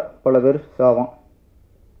இராணுவத்தில் பல பேர் சாவான்,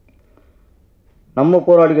 நம்ம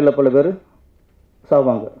போராளிகளில் பல பேர்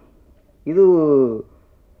சாவாங்க. இது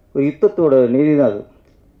ஒரு யுத்தத்தோட நீதி தான். அது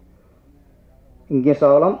இங்கேயும்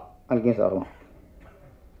சாகலாம், அங்கேயும் சாகலாம்.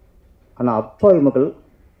 ஆனால் அப்பாவி மக்கள்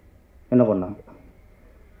என்ன பண்ணாங்க?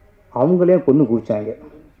 அவங்களே கொன்று குவிச்சாங்க.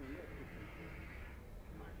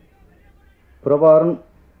 பிரபாரன்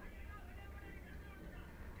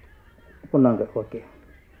கொண்டாங்க. ஓகே,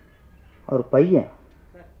 அவர் பையன்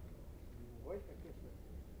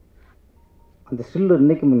அந்த ஸ்டில்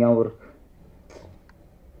இன்னைக்கும் ஞாபகம் இருக்கு.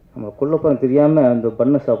 நம்ம கொல்லப்பறம் தெரியாமல் அந்த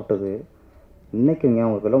பண்ணை சாப்பிட்டது இன்னைக்கும்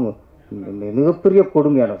ஞாபகம் இருக்குல்ல. மிகப்பெரிய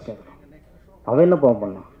கொடுமையான விஷயம். அவன் என்ன பாவம்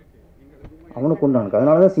பண்ணான்? அவனை கொண்டானுங்க.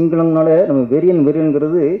 அதனால தான் சிங்களங்கனால நம்ம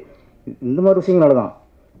வெறியன்கிறது இந்த மாதிரி விஷயங்களால தான்.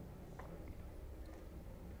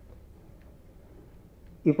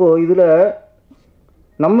 இப்போது இதில்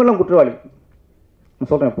நம்மளாம் குற்றவாளி நான்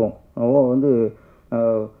சொல்கிறேன். இப்போ வந்து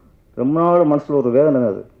ரொம்ப நாள் மனசில் ஒரு வேதனை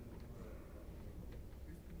தான் அது.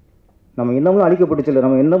 நம்ம இன்னமும் அழிக்கப்பட்டுச்சில்ல,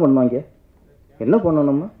 நம்ம என்ன பண்ணாங்க? என்ன பண்ணோம்?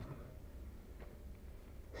 நம்ம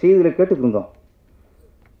செய்தியில் கேட்டுட்டு இருந்தோம்.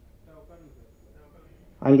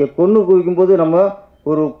 அங்கே கொன்று குவிக்கும்போது நம்ம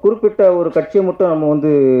ஒரு குறிப்பிட்ட ஒரு கட்சியை மட்டும் நம்ம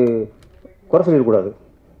வந்து குறை சொல்லிடக்கூடாது.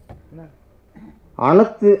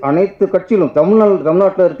 அனைத்து கட்சிகளும்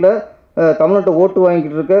தமிழ்நாட்டில் இருக்கிற, தமிழ்நாட்டை ஓட்டு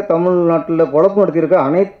வாங்கிக்கிட்டு இருக்க, தமிழ்நாட்டில் பொழப்பு நடத்தியிருக்க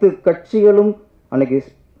அனைத்து கட்சிகளும் அன்னைக்கு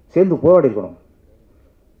சேர்ந்து போராடி இருக்கணும்.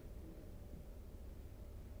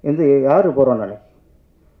 யார் போகிறான்? அன்னைக்கு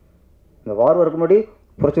இந்த வார் வரக்கு முன்னாடி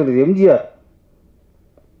புரட்சியாளர் எம்ஜிஆர்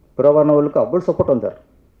பிரபாரணவர்களுக்கு அவ்வளோ சப்போர்ட் வந்தார்.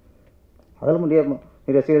 அதில் நிறைய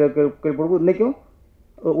கேள்விப்படும்போது இன்றைக்கும்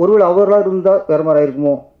ஒருவேளை அவர்களாக இருந்தால் வேறு மாதிரி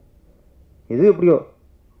ஆயிருக்குமோ? எது எப்படியோ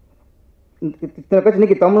இத்தனை கட்சி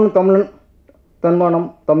இன்றைக்கி தமிழன் தன்மானம்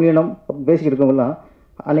தமிழினம் பேசிக்கிட்டு இருக்கவங்கலாம்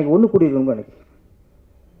அன்றைக்கி ஒன்று கூடியிருக்கவங்க அன்றைக்கி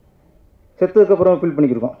செத்ததுக்கப்புறம் ஃபீல்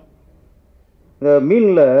பண்ணிக்கிருக்கோம். இந்த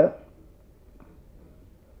மீனில்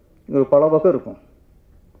ஒரு பல வகை இருக்கும்.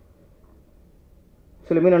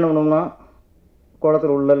 சில மீன் என்ன பண்ணோம்னா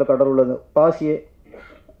குளத்தில் உள்ள இல்லை கடல் உள்ள பாசியை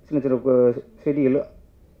சின்ன சின்ன செடிகள்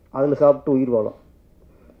அதில் சாப்பிட்டு உயிர் வாழும்.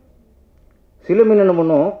 சில மீன் என்ன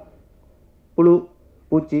பண்ணும்? புழு,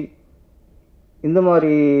 பூச்சி இந்த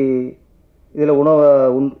மாதிரி இதில் உணவை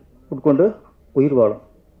உட்கொண்டு உயிர் வாழும்.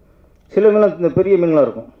 சில மீன் இந்த பெரிய மீன்களாக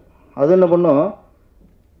இருக்கும். அது என்ன பண்ணும்?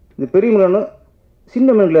 இந்த பெரிய மீன்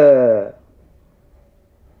சின்ன மீன்களை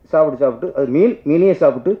சாப்பிட்டு அது மீனையே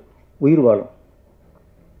சாப்பிட்டு உயிர் வாழும்.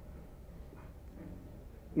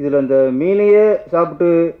 இதில் இந்த மீனையே சாப்பிட்டு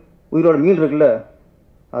உயிரோட மீன் இருக்குல்ல,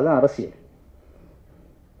 அதுதான் அரசியல்.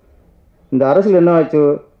 இந்த அரசியல் என்ன ஆச்சு?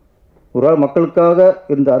 ஒரு ஆள் மக்களுக்காக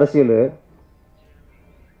இருந்த அரசியல்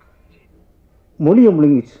மொழியை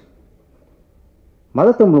முழுங்கிச்சு,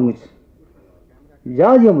 மதத்தை முழுங்கிச்சு,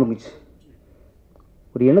 ஜாதியை முழுங்கிச்சு,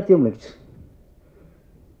 ஒரு இனத்தையும் முழுங்கிச்சு.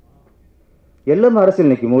 எல்லாமே அரசியல்.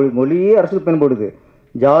 இன்னைக்கு மொழியே அரசியல் பயன்படுது,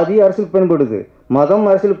 ஜாதி அரசியல் பயன்படுது, மதம்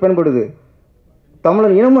அரசியல் பயன்படுது,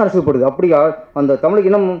 தமிழர் இனமும் அரசியல்படுது. அப்படி அந்த தமிழ்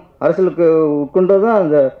இனம் அரசியலுக்கு உட்கொண்டது தான்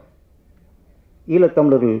அந்த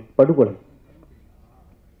ஈழத்தமிழர்கள் படுகொலை.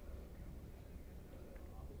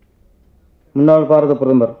 முன்னாள் பாரத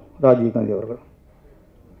பிரதமர் ராஜீவ்காந்தி அவர்கள்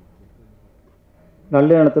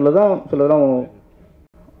நல்ல எண்ணத்தில் தான் சிலதெல்லாம்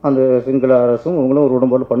அந்த சிங்கள அரசும் இவங்களும் ஒரு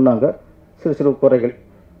உடன்பாடு பண்ணாங்க, சிறு குறைகள்.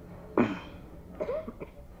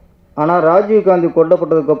 ஆனால் ராஜீவ்காந்தி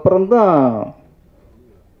கொல்லப்பட்டதுக்கப்புறம் தான்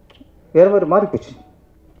வேறு மாதிரி மாறிப்போச்சு.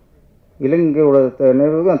 இலங்கையோட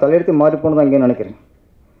நினைவுக்கு அந்த தலையெடுத்து மாறிப்போனதான் இங்கே நினைக்கிறேன்.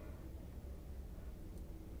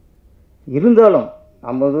 இருந்தாலும்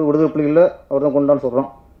நம்ம வந்து விடுதலை புலிகளில் அவர் தான் கொண்டான்னு சொல்கிறோம்.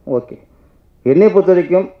 ஓகே, என்னை பொறுத்த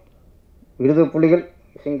வரைக்கும் விடுதலை புலிகள்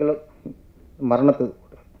சிங்கள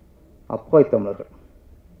மரணத்துக்கு அப்பாய் தமிழர்கள்,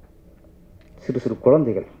 சிறு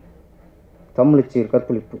குழந்தைகள், தமிழச்சியர்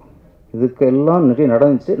கற்பழிப்பு, இதுக்கெல்லாம் நிறைய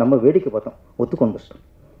நடந்துச்சு. நம்ம வேடிக்கை பார்த்தோம், ஒத்துக்கொண்டு வச்சிட்டோம்.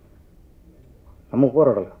 நம்ம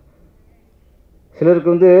போராடலை.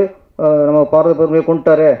 சிலருக்கு வந்து நம்ம பாரத பெருமையை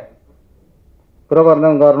கொண்டுட்டாரே, பிரபாரம்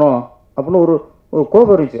தான் காரணம் அப்படின்னு ஒரு ஒரு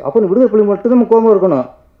கோபம் இருந்துச்சு. அப்போ விடுதலை புலி மட்டும் நம்ம கோபம் இருக்கணும்.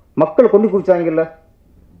 மக்களை கொண்டு குடிச்சாங்கல்ல,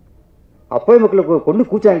 அப்போயே மக்களை கொண்டு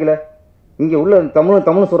கூச்சாங்கல்ல. இங்கே உள்ள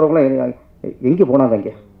தமிழ் சொல்கிறவங்களாம் எங்கே போனாங்க?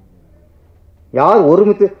 இங்கே யார்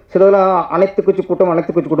ஒருமித்து சிலதெல்லாம் அனைத்து கட்சி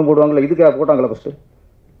கூட்டம் போடுவாங்களே, இதுக்காக போட்டாங்களே? ஃபஸ்ட்டு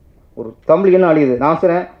ஒரு தமிழ் என்ன அழியுது? நான்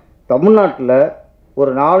சொன்னேன், தமிழ்நாட்டில்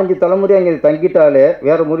ஒரு 4-5 தலைமுறை அங்கே தங்கிட்டாலே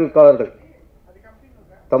வேறு மொழிக்காரர்கள்,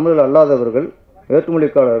 தமிழில் அல்லாதவர்கள்,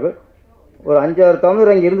 வேற்றுமொழிக்காரர்கள் ஒரு 5-6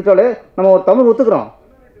 தமிழர் அங்கே இருந்துட்டாலே நம்ம ஒரு தமிழ்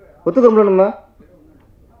ஒத்துக்கிறோம்ல நம்ம.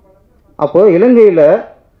 அப்போது இலங்கையில்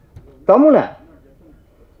தமிழை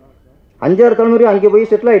 5-6 தலைமுறை அங்கே போய்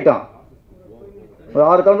செட்டில் ஆகிட்டான். ஒரு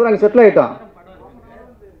 6 தலைமுறை அங்கே செட்டில் ஆகிட்டான்.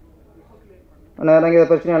 அண்ணா இதை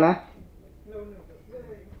பிரச்சனையாண்ணே.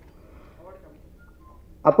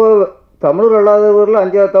 அப்போ தமிழர் அல்லாதவர்கள்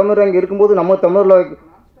 5-6 தமிழர் அங்கே இருக்கும்போது நம்ம தமிழில்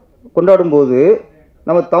கொண்டாடும்போது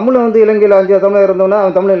நம்ம தமிழை வந்து இலங்கையில் 5-6 தமிழர் இருந்தோன்னா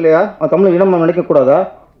அவன் தமிழ் இல்லையா? அவன் தமிழ் இனம் நினைக்கக்கூடாதா?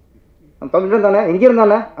 அவன் தமிழ் இனம் தானே? எங்கே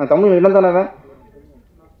இருந்தானே அவன் தமிழ் இனம் தானே? அவன்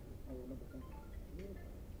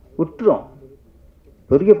விட்டுறோம்,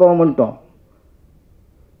 பெரிய பாவம் பண்ணிட்டோம்.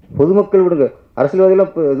 பொதுமக்கள் விடுங்க,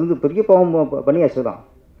 அரசியல்வாதிகளாம் இது வந்து பெரிய பாவம் பண்ணியாச்சு தான்.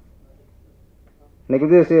 இன்னைக்கு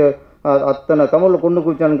வந்து அத்தனை தமிழில் கொண்டு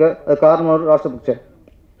குடிச்சானுங்க. அது காரணம் ராஷ்டிரபக்ஷ.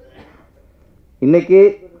 இன்னைக்கு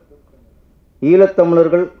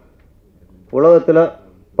ஈழத்தமிழர்கள் உலகத்தில்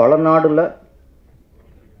பல நாடுல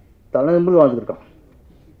தலை நிமிர்ந்து வாழ்ந்துருக்கான்.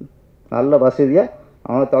 நல்ல வசதியாக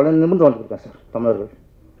அவன் தலை நிமிர்ந்து வாழ்ந்துருக்கான் சார். தமிழர்கள்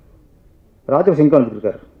ராஜபக்ஷங்க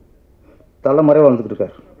வாழ்ந்துருக்காரு, தலைமறைவாக வாழ்ந்துட்டு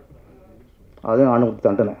இருக்காரு. அதுவும் ஆணுக்கு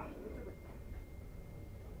தண்டனை.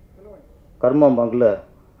 கர்மாம்பாங்கில்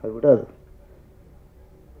அது விடாது.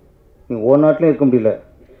 நீ ஒரு நாட்டிலையும் இருக்க முடியல,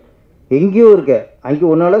 எங்கேயோ இருக்க, அங்கே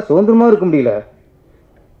ஒரு நாளாக சுதந்திரமாக இருக்க முடியல.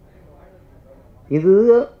 இது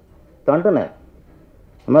தண்டனை.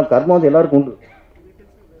 நம்ம கர்மம் வந்து எல்லாருக்கும் உண்டு.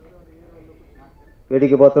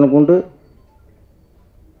 வேடிக்கை பார்த்தவனுக்கு உண்டு,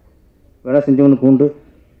 வேணா செஞ்சவனுக்கு உண்டு,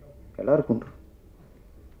 எல்லாருக்கும் உண்டு.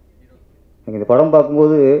 நீங்கள் இந்த படம்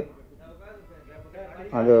பார்க்கும்போது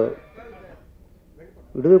அந்த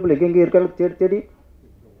விடுதலை புலி எங்கே இருக்காலும் தேடி தேடி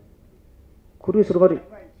குருவி சுடு மாதிரி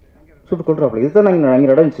சுட்டு கொள்றாப்புல. இதுதான் நாங்கள் அங்கே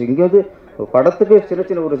நடந்துச்சு. இங்கே வந்து படத்துக்கு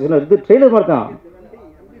சின்ன ஒரு இது ட்ரெய்லர் மாதிரி தான்.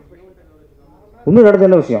 இன்னும் நடந்த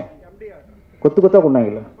என்ன விஷயம்? கொத்தாக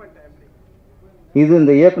கொண்டாங்கல்ல. இது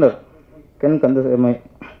இந்த இயக்குனர்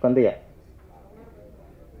கந்தையா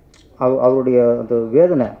அவருடைய அந்த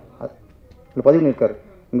வேதனை பதிவு பண்ணியிருக்காரு.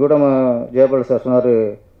 இங்கே கூட நம்ம ஜெயபால் சார் சொன்னார்,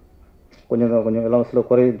 கொஞ்சம் எல்லாம் சில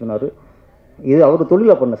குறைன்னு சொன்னார். இது அவர்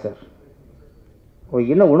தொழிலாக பண்ண சார்,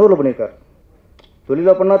 என்ன உணர்வில் பண்ணியிருக்கார்.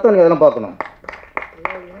 தொழிலாக பண்ணால் தான் நீங்கள் அதெல்லாம் பார்க்கணும்.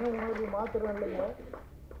 என்ன உணர்வு மாத்திரம் இல்லைங்க,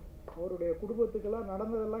 அவருடைய குடும்பத்துக்கெல்லாம்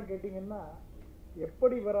நடந்ததெல்லாம் கேட்டிங்கன்னா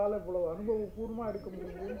எப்படி வரால இவ்வளவு அனுபவபூர்வமாக எடுக்க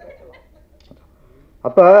முடியும்னு கேட்கலாம்.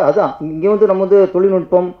 அப்போ அதான் இங்கே வந்து நம்ம வந்து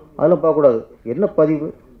தொழில்நுட்பம் அதெல்லாம் பார்க்கக்கூடாது, என்ன பதிவு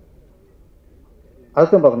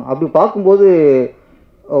அதுதான் பார்க்கணும். அப்படி பார்க்கும்போது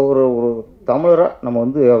ஒரு தமிழராக நம்ம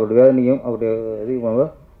வந்து அவருடைய வேதனையும் அவருடைய இதையும்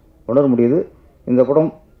உணர முடியுது. இந்த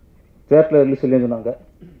படம் தேட்டரில் ரிலீஸ் இல்லைன்னு சொன்னாங்க,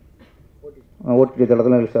 ஓடிடி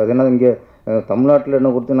தளத்தில் ரிலீஸ் ஆகுது. ஏன்னா இங்கே தமிழ்நாட்டில் என்ன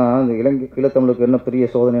கொடுத்துன்னா, இந்த ஈழத்தமிழுக்கு என்ன பெரிய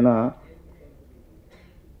சோதனைனா,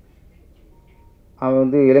 அவன்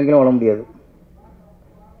வந்து இலங்கையிலும் வாழ முடியாது,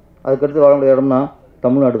 அதுக்கடுத்து வாழ முடியாத இடம்னா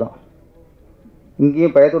தமிழ்நாடு தான்.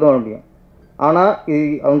 இங்கேயும் பயத்தோடு வாழ முடியும். ஆனால் இது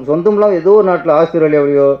அவங்க சொந்தம்லாம் ஏதோ ஒரு நாட்டில்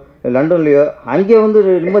ஆஸ்திரேலியாவிலையோ லண்டன்லேயோ அங்கே வந்து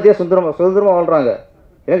நிம்மதியாக சுதந்திரமாக வாழ்கிறாங்க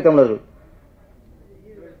இலங்கை தமிழர்கள்.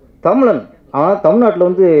 தமிழன் ஆனால் தமிழ்நாட்டில்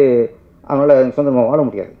வந்து அவங்களால சுதந்திரமாக வாழ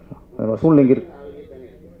முடியாது, அந்த மாதிரி சூழ்நிலை இங்கே இருக்குது.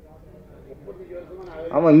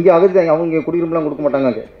 ஆமாம், இங்கே அகதிதாங்க, அவங்க இங்கே குடியுரிமைலாம் கொடுக்க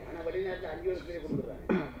மாட்டாங்க.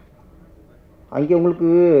 அங்கே உங்களுக்கு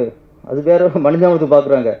அது வேறு மனிதாபத்தை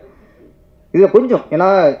பார்க்குறாங்க. இதில் கொஞ்சம் ஏன்னா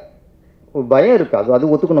ஒரு பயம் இருக்குது,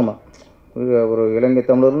 அது ஒத்துக்கணுமா? ஒரு இலங்கை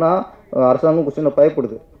தமிழர்னால் அரசாங்கம் கொஞ்சம்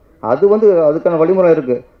பயப்படுது. அது வந்து அதுக்கான வழிமுறை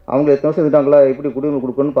இருக்குது. அவங்க எத்தனை வருஷம் இருந்துட்டாங்களா, எப்படி குடியுரிமை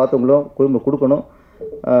கொடுக்கணும்னு பார்த்தவங்களும் குடியுரிமை கொடுக்கணும்.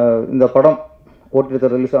 இந்த படம்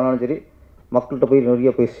ஓடிடி ரிலீஸ் ஆனாலும் சரி, மக்கள்கிட்ட போய்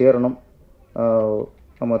நிறைய போய் சேரணும்.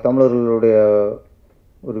 நம்ம தமிழர்களுடைய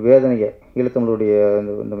ஒரு வேதனையை, ஈழத்தமிழருடைய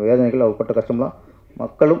இந்த வேதனைகள் அவர் பட்ட கஷ்டம்லாம்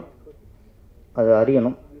மக்களும் அதை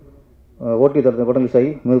அறியணும். ஓடிடி தரத்தை படம் ரிலீஸ்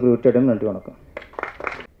ஆகி மிகப்பெரிய வெற்றி. நன்றி, வணக்கம்.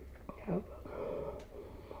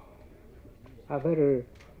 அவர்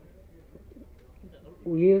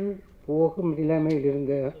உயிர் போகும் நிலைமையில்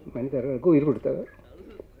இருந்த மனிதர்களுக்கு உயிர் கொடுத்தவர்.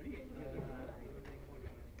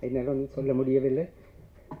 என்னால் ஒன்றும் சொல்ல முடியவில்லை,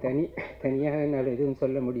 தனியாக என்னால் எதுவும்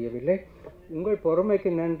சொல்ல முடியவில்லை. உங்கள் பொறுமைக்கு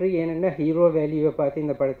நன்றி. ஏனென்னா ஹீரோ வேல்யூவை பார்த்து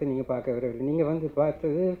இந்த படத்தை நீங்கள் பார்க்க வரவில்லை. நீங்கள் வந்து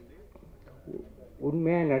பார்த்தது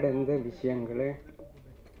உண்மையாக நடந்த விஷயங்களை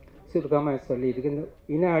சுருக்கமாக சொல்லியிருக்கு. இந்த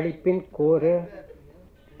இன அழிப்பின் கோர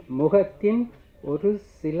முகத்தின் ஒரு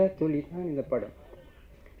சில துளி தான் இந்த படம்.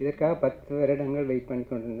 இதற்காக 10 வருடங்கள் வெயிட் பண்ணி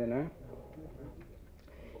கொண்டிருந்தேன்.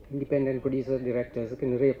 இண்டிபெண்ட் ப்ரொடியூசர்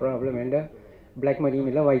டிரெக்டர்ஸுக்கு நிறைய ப்ராப்ளம் வேண்டாம், பிளாக் மணியும்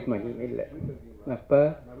இல்லை, ஒயிட் மணியும் இல்லை. அப்போ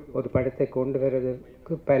ஒரு படத்தை கொண்டு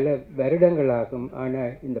வர்றதுக்கு பல வருடங்கள் ஆகும்.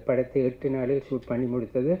 ஆனால் இந்த படத்தை 8 நாளில் ஷூட் பண்ணி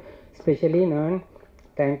முடித்தது. ஸ்பெஷலி நான்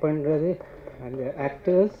தேங்க் பண்ணுறது அந்த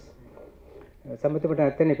ஆக்டர்ஸ், சம்பந்தப்பட்ட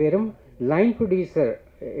அத்தனை பேரும். லைன் ப்ரொடியூசர்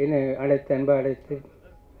என்னை அன்பை அழைத்து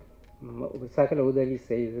சகல உதவி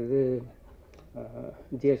செய்தது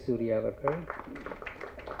ஜெயசூர்யா அவர்கள்.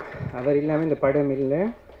 அவர் இல்லாமல் இந்த படம் இல்லை.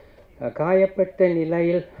 காயப்பட்ட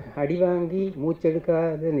நிலையில் அடிவாங்கி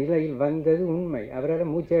மூச்செடுக்காத நிலையில் வந்தது உண்மை.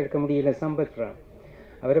 அவரால் மூச்சை எடுக்க முடியல. சம்பத்ராம்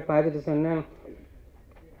அவரை பார்த்துட்டு சொன்னால்,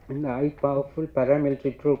 இந்த ஹை பவர்ஃபுல்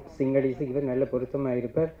paramilitary ட்ரூப் சிங்களீஸுக்கு இவர் நல்ல பொருத்தமாக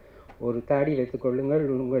இருப்பார். ஒரு தாடி வைத்துக்கொள்ளுங்கள்,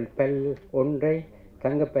 உங்கள் பல் ஒன்றை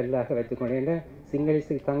தங்கப்பல்லாக வைத்துக்கொள்ள.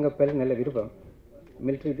 சிங்களீஸுக்கு தங்கப்பல் நல்ல விருப்பம்.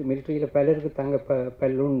 மிலிட்ரியில் பலருக்கு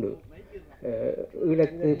பல் உண்டு.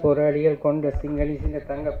 ஈழத்து போராளிகள் கொண்ட சிங்களீஸின்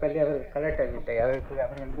தங்கப்பல்லை அவர் கலட்டவில்லை.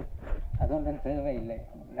 அவர்களுக்கு அதொன்றும் தேவையில்லை.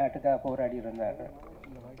 நாட்டுக்காக போராடி இருந்தார்கள்.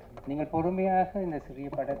 நீங்கள் பொறுமையாக இந்த சிறிய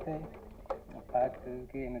படத்தை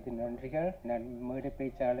பார்த்ததுக்கு எனக்கு நன்றிகள். நான் மேடை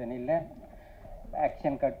பேச்சாளன் இல்லை,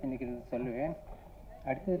 ஆக்ஷன் கட் பண்ணிக்கிறது சொல்லுவேன்.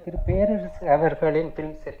 அடுத்தது பேரரசு அவர்களின்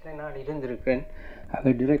ஃபிலிம் செட்டில் நான் இருந்திருக்கேன்.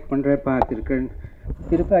 அவர் டிரெக்ட் பண்ணுற பார்த்துருக்கேன்.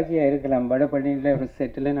 திருப்பாச்சியாக இருக்கலாம், வடபழனியில் ஒரு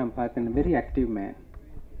செட்டில் நான் பார்த்தேன். வெரி ஆக்டிவ் மேன்,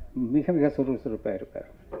 மிக மிக சுறுசுறுப்பாக இருப்பார்.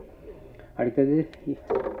 அடுத்தது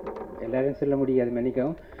எல்லாரும் சொல்ல முடியாது,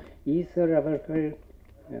 மன்னிக்கவும், ஈஸ்வர் அவர்கள்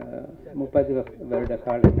 30 வருட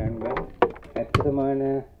கால நண்பர், அற்புதமான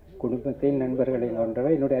குடும்பத்தின் நண்பர்களை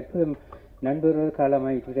கொண்டவர். என்னுடைய அற்புதம் நண்பர்கள்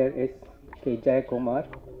காலமாகிவிட்டார் S.K. ஜெயக்குமார்.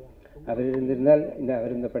 அவர் இருந்திருந்தால்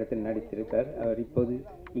அவர் இந்த படத்தில் நடித்திருப்பார். அவர் இப்போது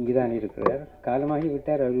இங்கு தான் இருக்கிறார், காலமாகி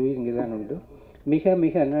விட்டார். அவர் இங்கு தான் உண்டு. மிக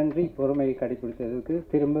மிக நன்றி பொறுமையை கடைபிடித்ததற்கு.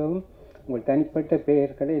 திரும்பவும் உங்கள் தனிப்பட்ட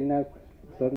பெயர்களை என்னால்